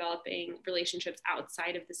they're developing relationships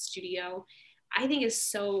outside of the studio, I think is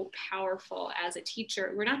so powerful as a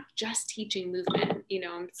teacher. We're not just teaching movement,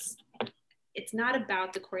 it's not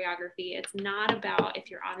about the choreography. It's not about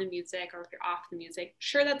if you're on the music or if you're off the music.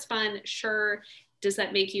 Sure, that's fun. Sure, does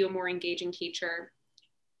that make you a more engaging teacher?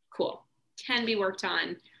 Cool, can be worked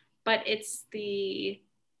on. But it's the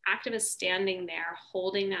act of us standing there,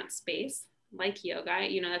 holding that space, like yoga.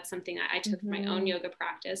 That's something I took my own yoga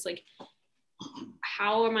practice. Like,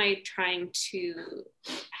 how am I trying to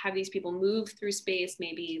have these people move through space,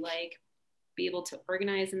 maybe like be able to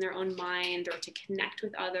organize in their own mind, or to connect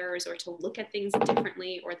with others, or to look at things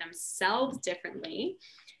differently or themselves differently.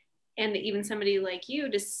 And even somebody like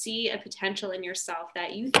you to see a potential in yourself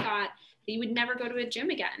that you thought that you would never go to a gym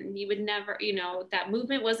again. You would never, that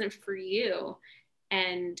movement wasn't for you.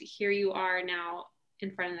 And here you are now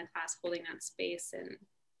in front of the class holding that space. And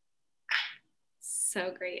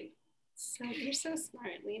so great. So you're so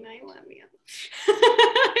smart, Lena. I love you.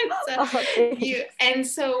 And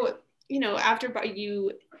so, after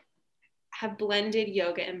you, have blended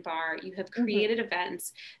yoga and bar. You have created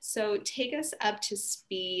events. So take us up to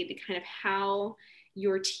speed, kind of how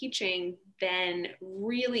your teaching then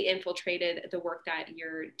really infiltrated the work that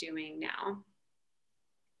you're doing now.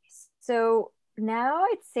 So now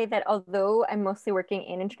I'd say that although I'm mostly working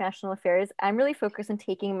in international affairs, I'm really focused on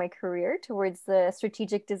taking my career towards the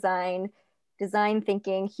strategic design, design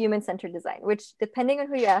thinking, human-centered design, which depending on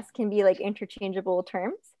who you ask can be like interchangeable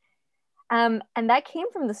terms. And that came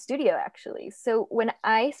from the studio actually. So when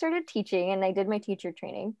I started teaching and I did my teacher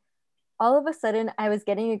training, all of a sudden I was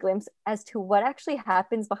getting a glimpse as to what actually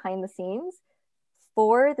happens behind the scenes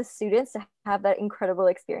for the students to have that incredible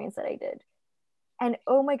experience that I did. And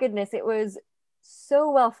oh my goodness, it was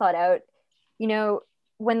so well thought out. You know,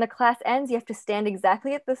 when the class ends, you have to stand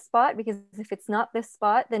exactly at this spot because if it's not this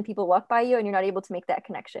spot, then people walk by you and you're not able to make that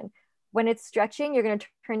connection. When it's stretching, you're going to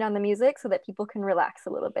turn down the music so that people can relax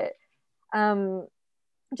a little bit.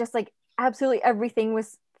 Just like absolutely everything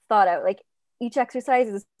was thought out. Like each exercise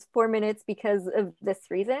is 4 minutes because of this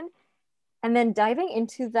reason. And then diving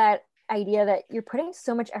into that idea that you're putting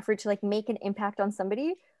so much effort to like make an impact on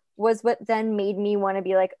somebody was what then made me want to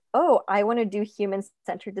be like, oh, I want to do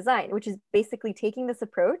human-centered design, which is basically taking this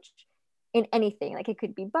approach in anything. Like it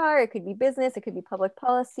could be bar, it could be business, it could be public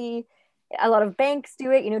policy. A lot of banks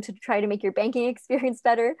do it, you know, to try to make your banking experience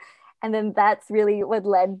better. And then that's really what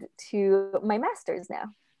led to my master's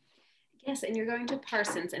now. Yes, and you're going to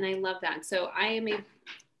Parsons, and I love that. So I am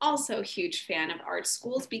also a huge fan of art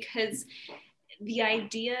schools because the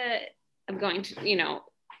idea of going to, you know,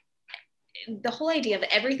 the whole idea of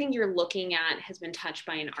everything you're looking at has been touched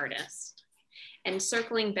by an artist. And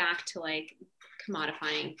circling back to like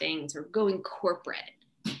commodifying things or going corporate,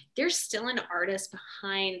 there's still an artist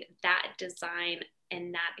behind that design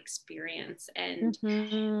and that experience. And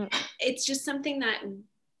it's just something that,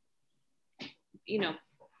 you know,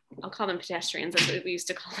 I'll call them pedestrians. That's what we used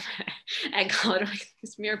to call them at college, like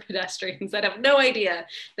these mere pedestrians that have no idea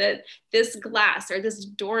that this glass or this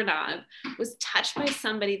doorknob was touched by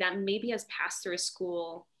somebody that maybe has passed through a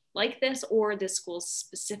school like this or this school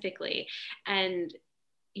specifically. And,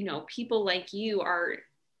 you know, people like you are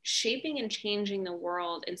shaping and changing the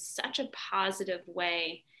world in such a positive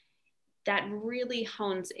way that really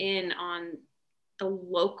hones in on the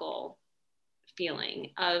local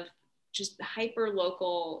feeling of just hyper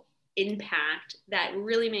local impact that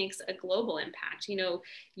really makes a global impact. You know,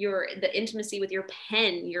 the intimacy with your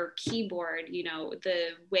pen, your keyboard, you know, the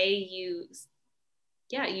way you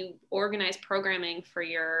organize programming for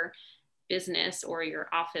your business or your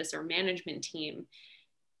office or management team.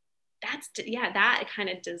 That kind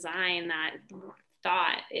of design, that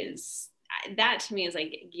thought that to me is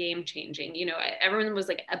like game changing. You know, everyone was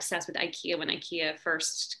like obsessed with IKEA when IKEA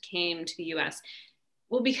first came to the US.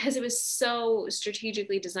 Well, because it was so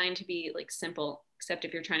strategically designed to be like simple, except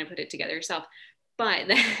if you're trying to put it together yourself. But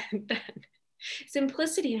that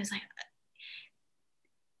simplicity is like,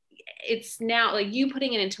 it's now like you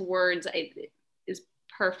putting it into words is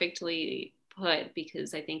perfectly put,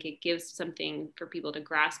 because I think it gives something for people to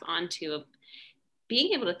grasp onto of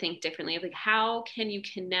being able to think differently of like, how can you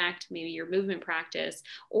connect maybe your movement practice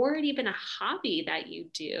or even a hobby that you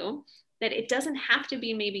do, that it doesn't have to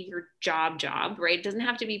be maybe your job, right? It doesn't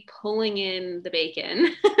have to be pulling in the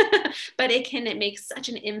bacon, but it makes such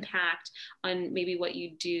an impact on maybe what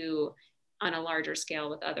you do on a larger scale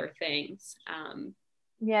with other things.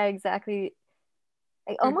 Yeah, exactly.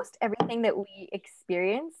 Like almost everything that we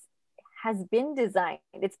experience has been designed.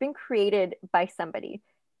 It's been created by somebody.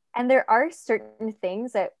 And there are certain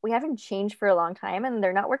things that we haven't changed for a long time and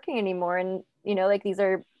they're not working anymore. And, you know, like these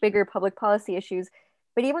are bigger public policy issues.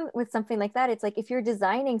 But even with something like that, it's like if you're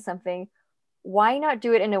designing something, why not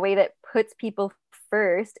do it in a way that puts people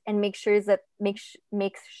first and makes sure that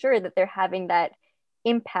they're having that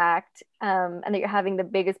impact, and that you're having the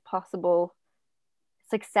biggest possible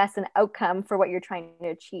success and outcome for what you're trying to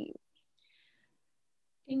achieve.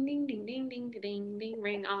 Ding ding ding ding ding ding ding,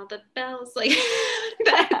 ring all the bells, like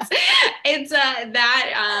that's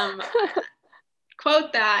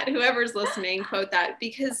quote that, whoever's listening, quote that,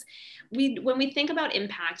 because when we think about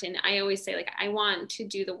impact, and I always say like I want to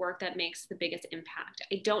do the work that makes the biggest impact.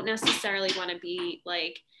 I don't necessarily want to be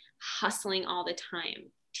like hustling all the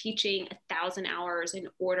time, teaching 1,000 hours in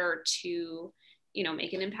order to, you know,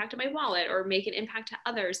 make an impact on my wallet or make an impact to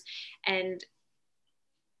others. And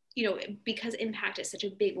you know, because impact is such a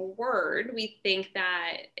big word, we think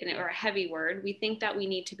that, or a heavy word, we think that we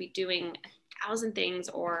need to be doing 1,000 things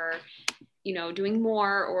or, you know, doing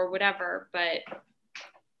more or whatever. But,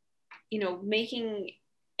 you know, making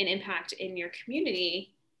an impact in your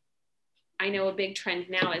community, I know a big trend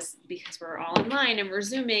now is because we're all online and we're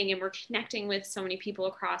Zooming and we're connecting with so many people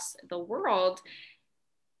across the world.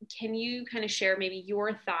 Can you kind of share maybe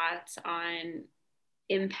your thoughts on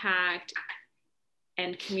impact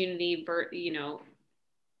and community,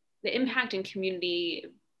 the impact and community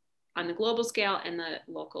on the global scale and the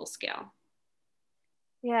local scale?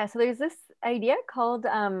 Yeah, so there's this idea called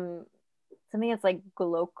something that's like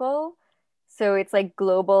glocal. So it's like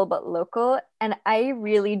global but local. And I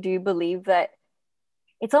really do believe that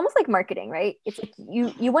it's almost like marketing, right? It's like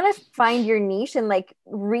you want to find your niche and like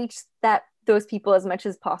reach those people as much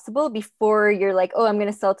as possible before you're like, oh, I'm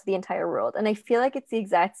going to sell to the entire world. And I feel like it's the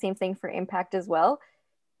exact same thing for impact as well,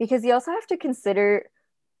 because you also have to consider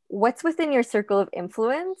what's within your circle of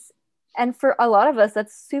influence. And for a lot of us,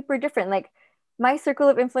 that's super different. Like my circle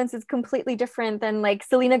of influence is completely different than like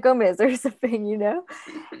Selena Gomez or something, you know?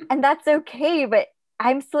 And that's okay, but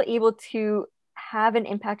I'm still able to have an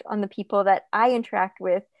impact on the people that I interact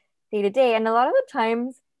with day to day. And a lot of the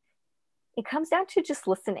times it comes down to just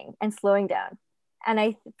listening and slowing down. And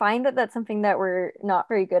I find that that's something that we're not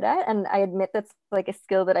very good at. And I admit that's like a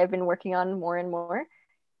skill that I've been working on more and more,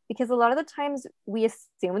 because a lot of the times we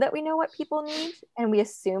assume that we know what people need and we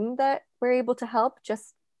assume that we're able to help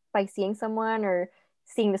just by seeing someone or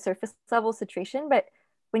seeing the surface level situation. But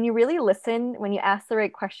when you really listen, when you ask the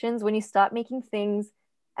right questions, when you stop making things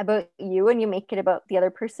about you and you make it about the other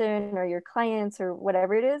person or your clients or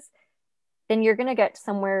whatever it is, then you're going to get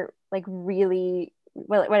somewhere like really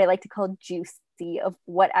what I like to call juicy of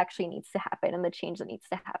what actually needs to happen and the change that needs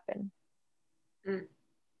to happen. Mm.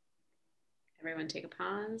 Everyone take a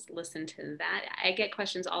pause, listen to that. I get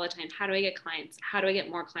questions all the time. How do I get clients? How do I get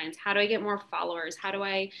more clients? How do I get more followers? How do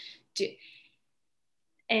I do?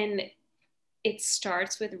 And it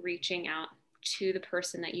starts with reaching out to the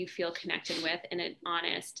person that you feel connected with in an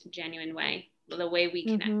honest, genuine way, the way we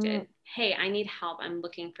connected. Hey, I need help. I'm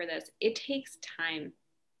looking for this. It takes time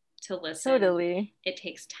to listen. Totally. It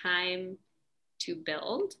takes time to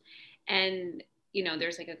build. And,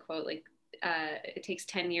 there's like a quote like, it takes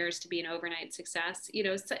 10 years to be an overnight success.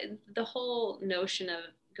 So the whole notion of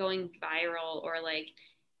going viral or like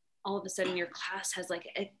all of a sudden your class has like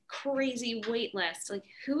a crazy wait list. Like,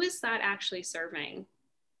 who is that actually serving?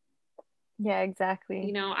 Yeah,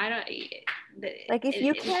 exactly. I don't like if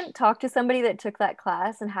you can't talk to somebody that took that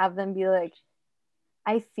class and have them be like,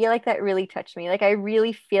 I feel like that really touched me. Like I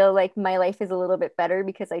really feel like my life is a little bit better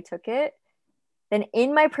because I took it. Then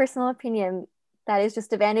in my personal opinion, that is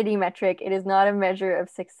just a vanity metric. It is not a measure of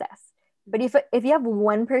success. But if you have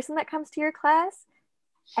one person that comes to your class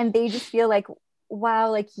and they just feel like, wow,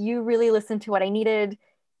 like you really listened to what I needed,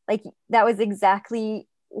 like that was exactly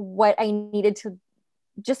what I needed to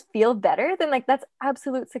just feel better, then like that's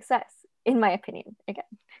absolute success in my opinion. Again,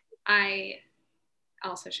 I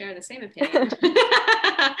also share the same opinion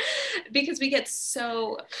because we get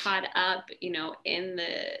so caught up, in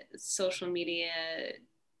the social media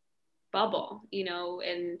bubble,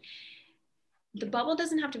 and the bubble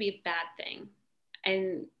doesn't have to be a bad thing.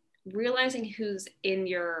 And realizing who's in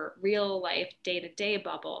your real life day-to-day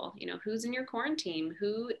bubble, who's in your quarantine,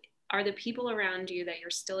 who are the people around you that you're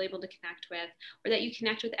still able to connect with or that you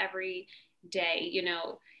connect with every day,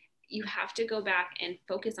 you have to go back and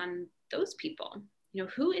focus on those people.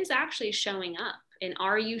 Who is actually showing up, and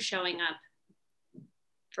are you showing up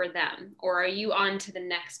for them, or are you on to the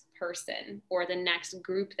next person or the next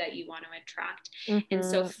group that you want to attract? And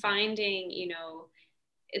so finding,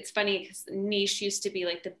 it's funny because niche used to be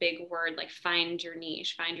like the big word, like find your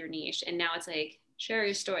niche. And now it's like, share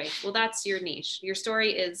your story. Well, that's your niche. Your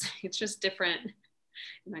story it's just different,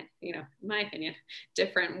 in my opinion,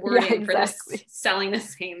 different wording for this, selling the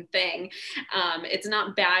same thing. It's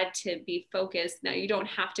not bad to be focused. Now you don't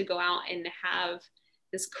have to go out and have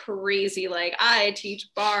this crazy, like, I teach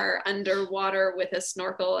bar underwater with a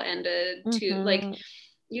snorkel and a tube. Like,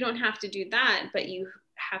 you don't have to do that, but you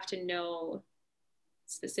have to know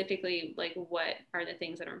specifically like what are the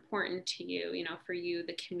things that are important to you, for you,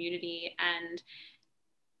 the community, and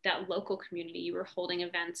that local community. You were holding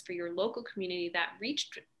events for your local community that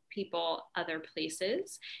reached people other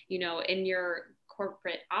places, in your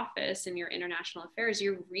corporate office, in your international affairs,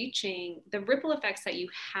 you're reaching the ripple effects that you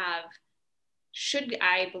have should,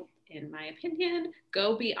 in my opinion,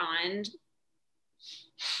 go beyond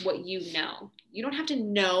what you know. You don't have to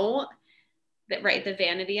know that, right? The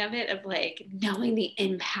vanity of it, of like knowing the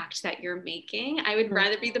impact that you're making. I would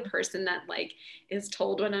rather be the person that like is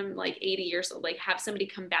told when I'm like 80 years old, like have somebody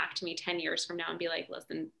come back to me 10 years from now and be like,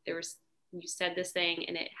 listen, you said this thing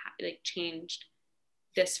and it like changed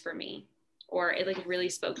this for me, or it like really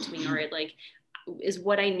spoke to me, or it like is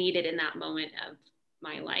what I needed in that moment of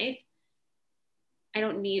my life. I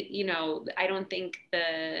don't need, I don't think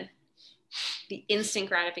the instant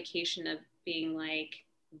gratification of being like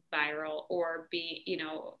viral or be,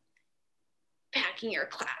 packing your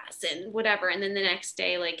class and whatever. And then the next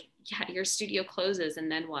day, like, yeah, your studio closes and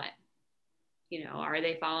then what? Are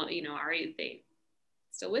they following, are they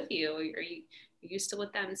still with you? Are you still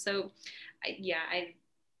with them? So you're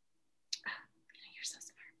so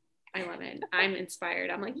smart. I love it. I'm inspired.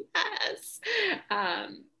 I'm like, yes.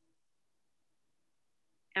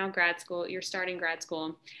 Now you're starting grad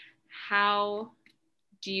school. How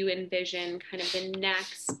do you envision kind of the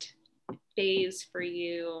next phase for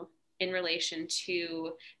you in relation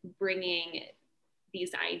to bringing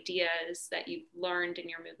these ideas that you've learned in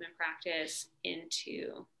your movement practice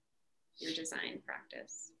into your design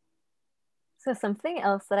practice? So something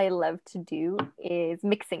else that I love to do is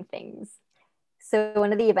mixing things. So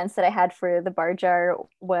one of the events that I had for the bar jar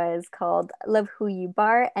was called Love Who You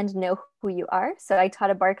Bar and Know Who You Are. So I taught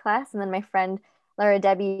a bar class, and then my friend Laura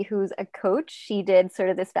Debbie, who's a coach, she did sort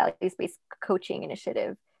of this values-based coaching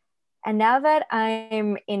initiative. And now that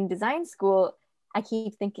I'm in design school, I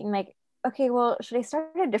keep thinking like, okay, well, should I start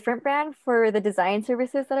a different brand for the design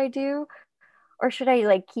services that I do? Or should I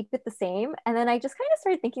like keep it the same? And then I just kind of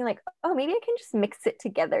started thinking like, oh, maybe I can just mix it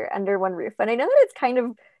together under one roof. And I know that it's kind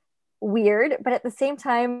of weird, but at the same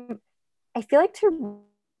time, I feel like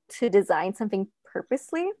to design something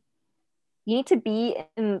purposely, you need to be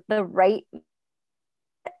in the right,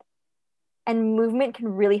 and movement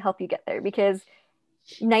can really help you get there because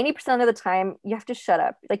 90% of the time you have to shut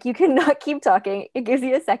up. Like you cannot keep talking. It gives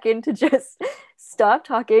you a second to just stop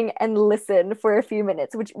talking and listen for a few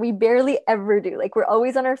minutes, which we barely ever do. Like we're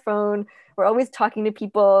always on our phone, we're always talking to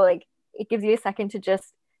people. Like it gives you a second to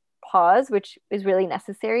just pause, which is really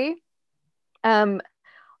necessary. Um,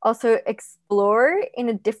 Also explore in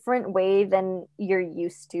a different way than you're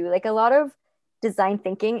used to. Like a lot of design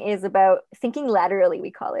thinking is about thinking laterally, we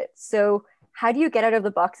call it. So how do you get out of the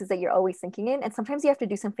boxes that you're always thinking in? And sometimes you have to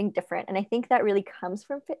do something different. And I think that really comes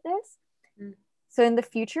from fitness. Mm. So in the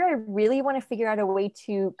future, I really want to figure out a way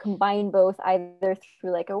to combine both, either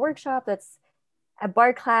through like a workshop that's a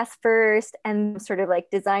bar class first and sort of like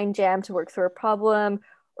design jam to work through a problem,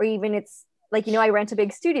 or even it's like, I rent a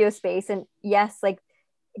big studio space, and yes, like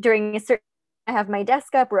during a certain, I have my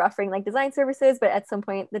desk up, we're offering like design services, but at some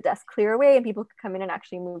point the desk clear away and people could come in and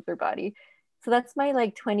actually move their body. So that's my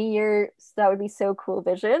like 20-year, so that would be so cool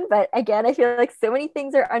vision. But again, I feel like so many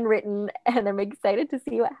things are unwritten and I'm excited to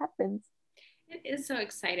see what happens. It is so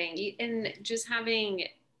exciting. And just having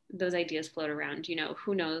those ideas float around,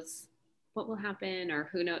 who knows what will happen or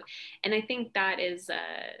who knows. And I think that is,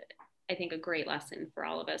 I think, a great lesson for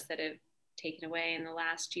all of us that have taken away in the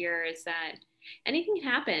last year is that anything can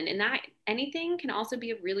happen, and that anything can also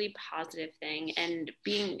be a really positive thing. And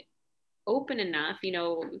being open enough,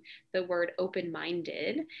 the word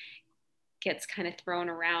open-minded gets kind of thrown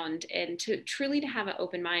around, and to truly to have an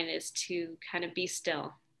open mind is to kind of be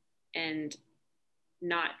still and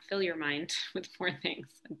not fill your mind with more things,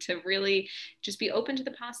 to really just be open to the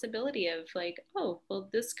possibility of like, oh, well,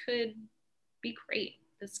 this could be great.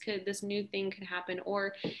 This new thing could happen,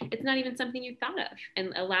 or it's not even something you thought of,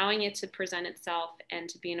 and allowing it to present itself and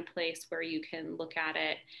to be in a place where you can look at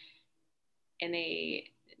it in a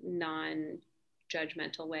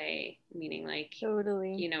non-judgmental way, meaning like,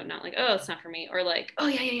 totally, not like, oh, it's not for me, or like, oh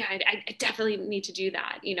yeah, I definitely need to do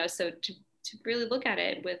that, so to really look at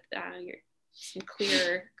it with some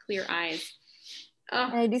clear eyes. Oh,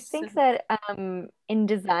 and I do think that in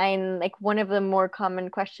design, like one of the more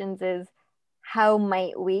common questions is, how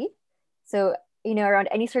might we? So, around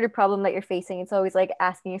any sort of problem that you're facing, it's always like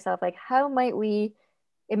asking yourself, like, how might we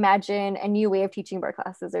imagine a new way of teaching bar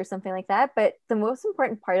classes or something like that? But the most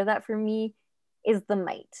important part of that for me is the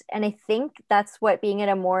might. And I think that's what being at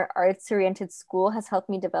a more arts-oriented school has helped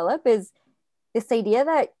me develop, is this idea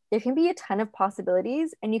that there can be a ton of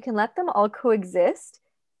possibilities and you can let them all coexist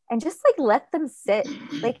and just like let them sit.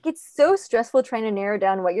 Like it's so stressful trying to narrow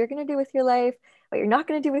down what you're going to do with your life, what you're not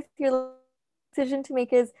going to do with your decision to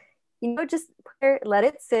make is, just let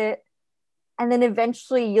it sit. And then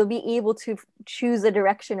eventually you'll be able to choose a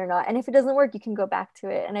direction or not. And if it doesn't work, you can go back to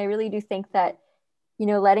it. And I really do think that,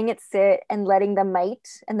 letting it sit and letting the might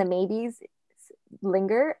and the maybes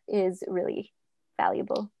linger is really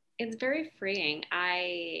valuable. It's very freeing.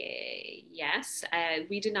 Yes,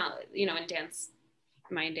 we did not, in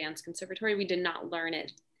my dance conservatory, we did not learn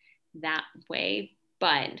it that way,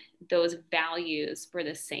 but those values were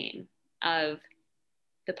the same, of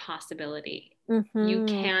the possibility. Mm-hmm. You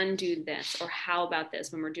can do this, or how about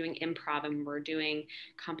this, when we're doing improv and we're doing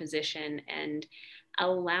composition, and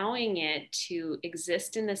allowing it to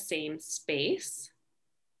exist in the same space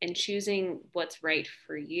and choosing what's right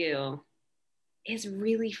for you is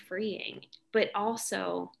really freeing, but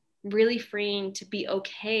also really freeing to be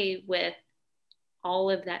okay with all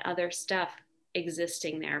of that other stuff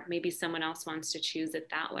existing there. Maybe someone else wants to choose it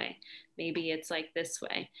that way. Maybe it's like this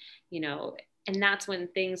way, and that's when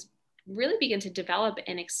things really begin to develop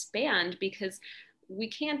and expand, because we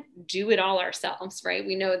can't do it all ourselves, right?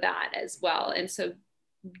 We know that as well. And so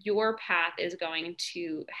your path is going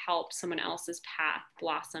to help someone else's path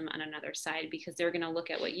blossom on another side, because they're going to look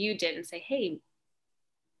at what you did and say, hey,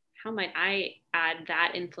 how might I add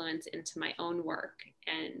that influence into my own work?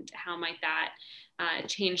 And how might that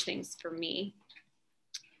change things for me?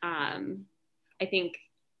 I think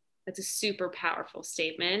that's a super powerful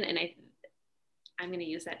statement. And I'm going to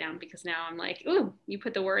use that down, because now I'm like, ooh, you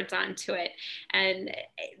put the words onto it. And,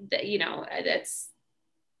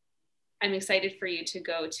 I'm excited for you to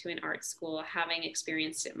go to an art school, having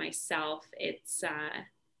experienced it myself. It's,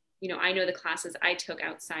 I know the classes I took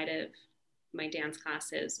outside of my dance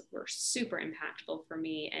classes were super impactful for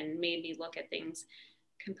me and made me look at things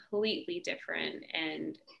completely different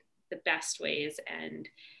and the best ways, and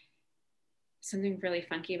something really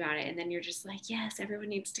funky about it. And then you're just like, yes, everyone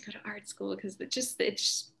needs to go to art school, because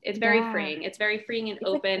it's very freeing. It's very freeing and it's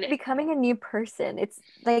open. like becoming a new person. It's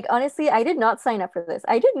like, honestly, I did not sign up for this.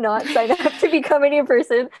 I did not sign up to become a new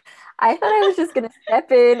person. I thought I was just gonna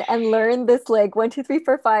step in and learn this like 1, 2, 3,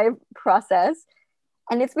 4, 5 process.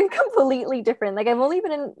 And it's been completely different. Like I've only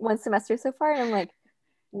been in one semester so far, and I'm like,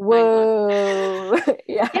 whoa.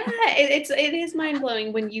 Yeah. It is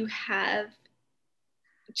mind-blowing when you have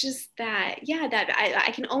just that,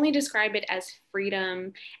 I can only describe it as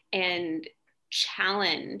freedom and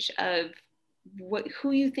challenge of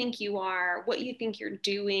who you think you are, what you think you're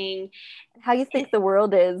doing, How you think the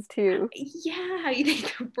world is too. how you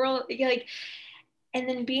think the world, like, and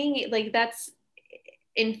then being like, that's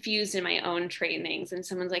infused in my own trainings, and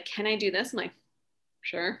someone's like, can I do this? I'm like,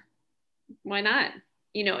 sure, why not?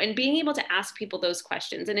 And being able to ask people those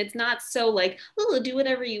questions. And it's not so like, oh, do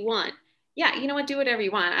whatever you want. Yeah, you know what, do whatever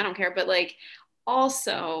you want, I don't care. But like,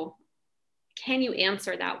 also, can you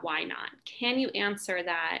answer that why not? Can you answer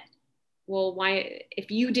that, well, why, if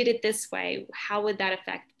you did it this way, how would that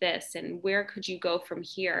affect this? And where could you go from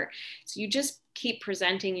here? So you just keep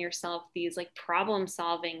presenting yourself these like problem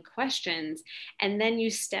solving questions. And then you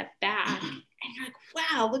step back and you're like,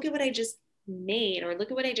 wow, look at what I just made, or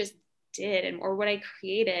look at what I just did, and or what I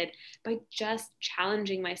created by just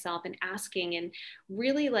challenging myself and asking, and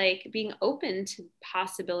really like being open to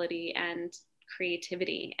possibility and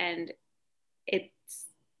creativity. And it's,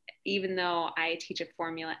 even though I teach a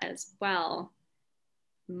formula as well,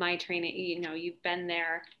 my training, you've been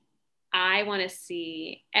there. I want to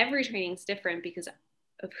see, every training is different because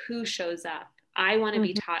of who shows up. I want to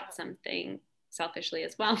be taught something selfishly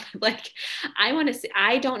as well. Like, I want to see,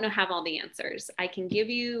 I don't have all the answers. I can give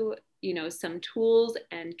you, some tools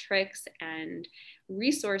and tricks and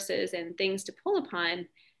resources and things to pull upon,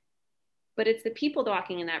 but it's the people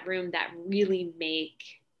walking in that room that really make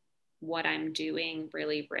what I'm doing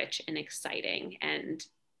really rich and exciting. And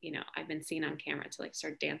I've been seen on camera to like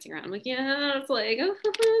start dancing around. I'm like, yeah, it's like,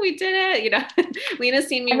 oh, we did it. Lena's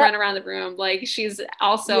seen me run around the room. Like, she's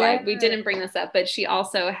also, we didn't bring this up, but she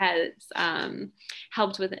also has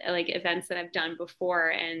helped with like events that I've done before.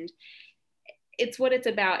 And it's what it's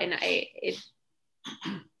about. And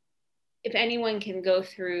if anyone can go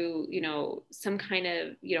through, some kind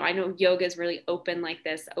of, I know yoga is really open like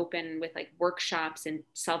this, open with like workshops and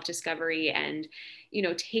self-discovery and,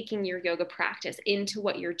 taking your yoga practice into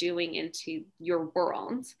what you're doing, into your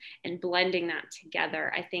world, and blending that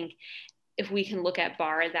together. I think if we can look at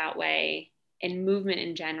bar that way, and movement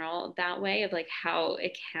in general that way, of like how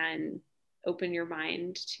it can open your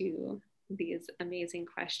mind to these amazing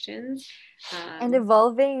questions. And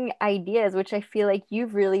evolving ideas, which I feel like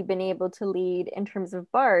you've really been able to lead in terms of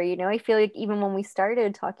bar. I feel like even when we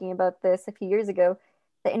started talking about this a few years ago,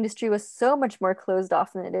 the industry was so much more closed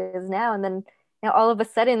off than it is now. And then all of a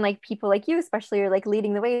sudden, like people like you especially are like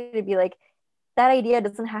leading the way to be like, that idea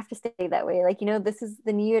doesn't have to stay that way. Like, this is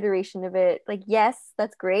the new iteration of it. Like, yes,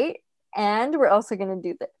 that's great. And we're also going to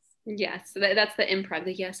do this. Yes. So that's the improv,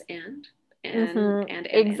 the yes and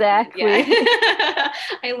exactly. Yeah.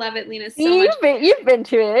 I love it, Lena, so much. You've been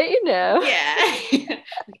to it, Yeah.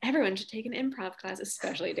 Everyone should take an improv class,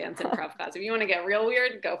 especially dance improv class. If you want to get real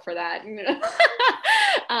weird, go for that.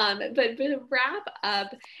 But to wrap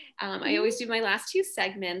up, I always do my last two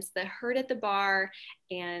segments, the heard at the bar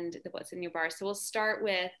and the what's in your bar. So we'll start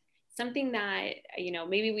with something that,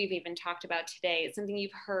 maybe we've even talked about today. It's something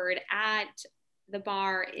you've heard at the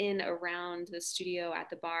bar, in, around the studio, at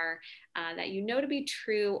the bar, that you know to be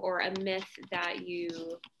true, or a myth that you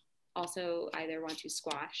also either want to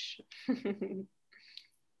squash?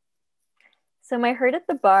 So my hurt at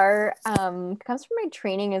the bar comes from my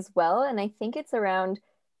training as well. And I think it's around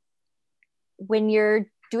when you're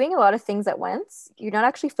doing a lot of things at once, you're not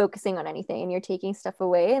actually focusing on anything and you're taking stuff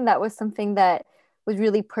away. And that was something that was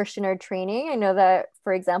really pushed in our training. I know that,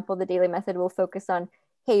 for example, the daily method will focus on,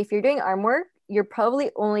 hey, if you're doing arm work, you're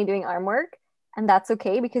probably only doing arm work. And that's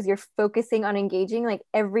okay because you're focusing on engaging like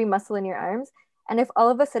every muscle in your arms. And if all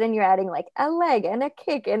of a sudden you're adding like a leg and a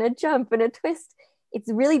kick and a jump and a twist, it's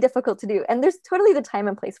really difficult to do. And there's totally the time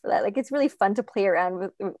and place for that. Like it's really fun to play around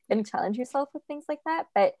with and challenge yourself with things like that.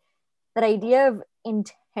 But that idea of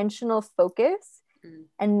intentional focus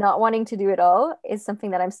and not wanting to do it all is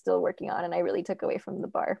something that I'm still working on, and I really took away from the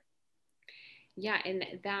bar. Yeah, and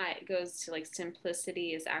that goes to like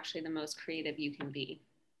simplicity is actually the most creative you can be,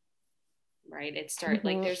 right?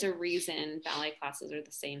 Like there's a reason ballet classes are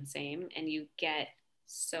the same, and you get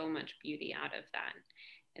so much beauty out of that.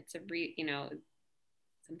 It's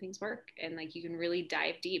some things work, and like you can really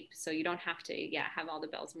dive deep, so you don't have to have all the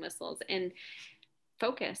bells and whistles, and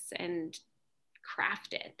focus and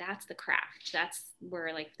craft it. That's the craft. That's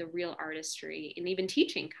where like the real artistry and even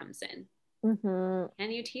teaching comes in.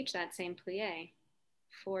 And you teach that same plie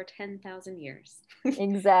for 10,000 years.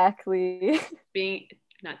 Exactly. Being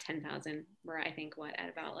not 10,000, we're I think at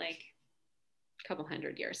about like a couple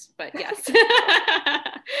hundred years, but yes.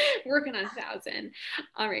 Working on 1,000.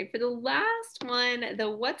 All right, for the last one, the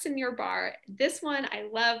what's in your bar. This one I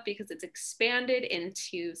love because it's expanded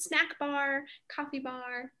into snack bar, coffee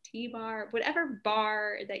bar, tea bar, whatever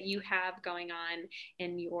bar that you have going on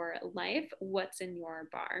in your life. What's in your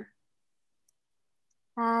bar?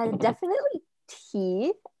 Definitely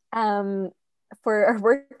tea. For our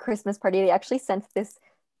work Christmas party, they actually sent this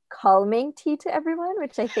calming tea to everyone,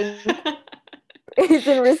 which I think is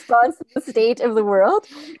in response to the state of the world.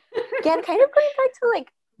 Again, kind of going back to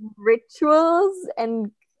like rituals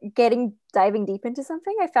and diving deep into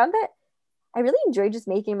something. I found that I really enjoy just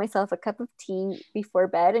making myself a cup of tea before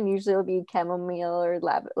bed, and usually it'll be chamomile or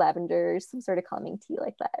lavender, some sort of calming tea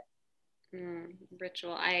like that.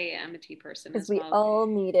 Ritual. I am a tea person as well. Because we all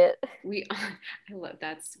need it. I love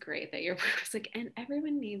that's great that you're like, and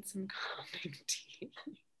everyone needs some calming tea.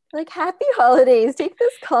 Like, happy holidays. Take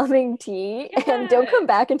this calming tea and don't come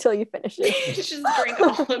back until you finish it. Just drink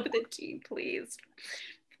all of the tea, please.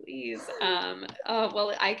 Please.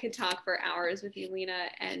 Well, I could talk for hours with you, Lena,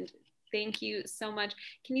 and thank you so much.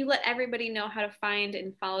 Can you let everybody know how to find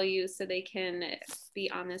and follow you so they can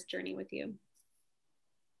be on this journey with you?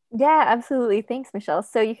 Yeah, absolutely. Thanks, Michelle.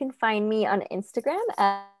 So you can find me on Instagram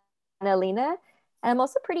at Lena. And I'm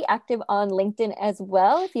also pretty active on LinkedIn as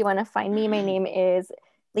well. If you want to find me, my name is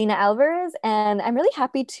Lena Alvarez, and I'm really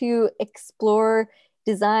happy to explore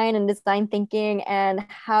design and design thinking and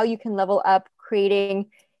how you can level up creating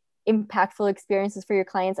impactful experiences for your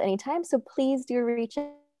clients anytime. So please do reach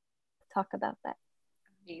out, talk about that.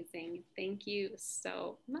 Amazing. Thank you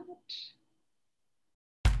so much.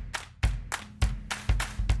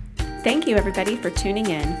 Thank you, everybody, for tuning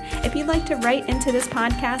in. If you'd like to write into this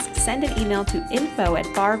podcast, send an email to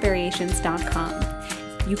info@barvariations.com.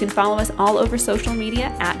 You can follow us all over social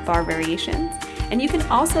media at Bar Variations, and you can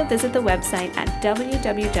also visit the website at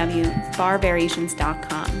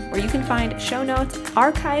www.barvariations.com, where you can find show notes,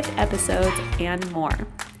 archived episodes, and more.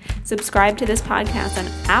 Subscribe to this podcast on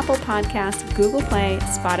Apple Podcasts, Google Play,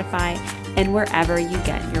 Spotify, and wherever you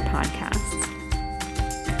get your podcasts.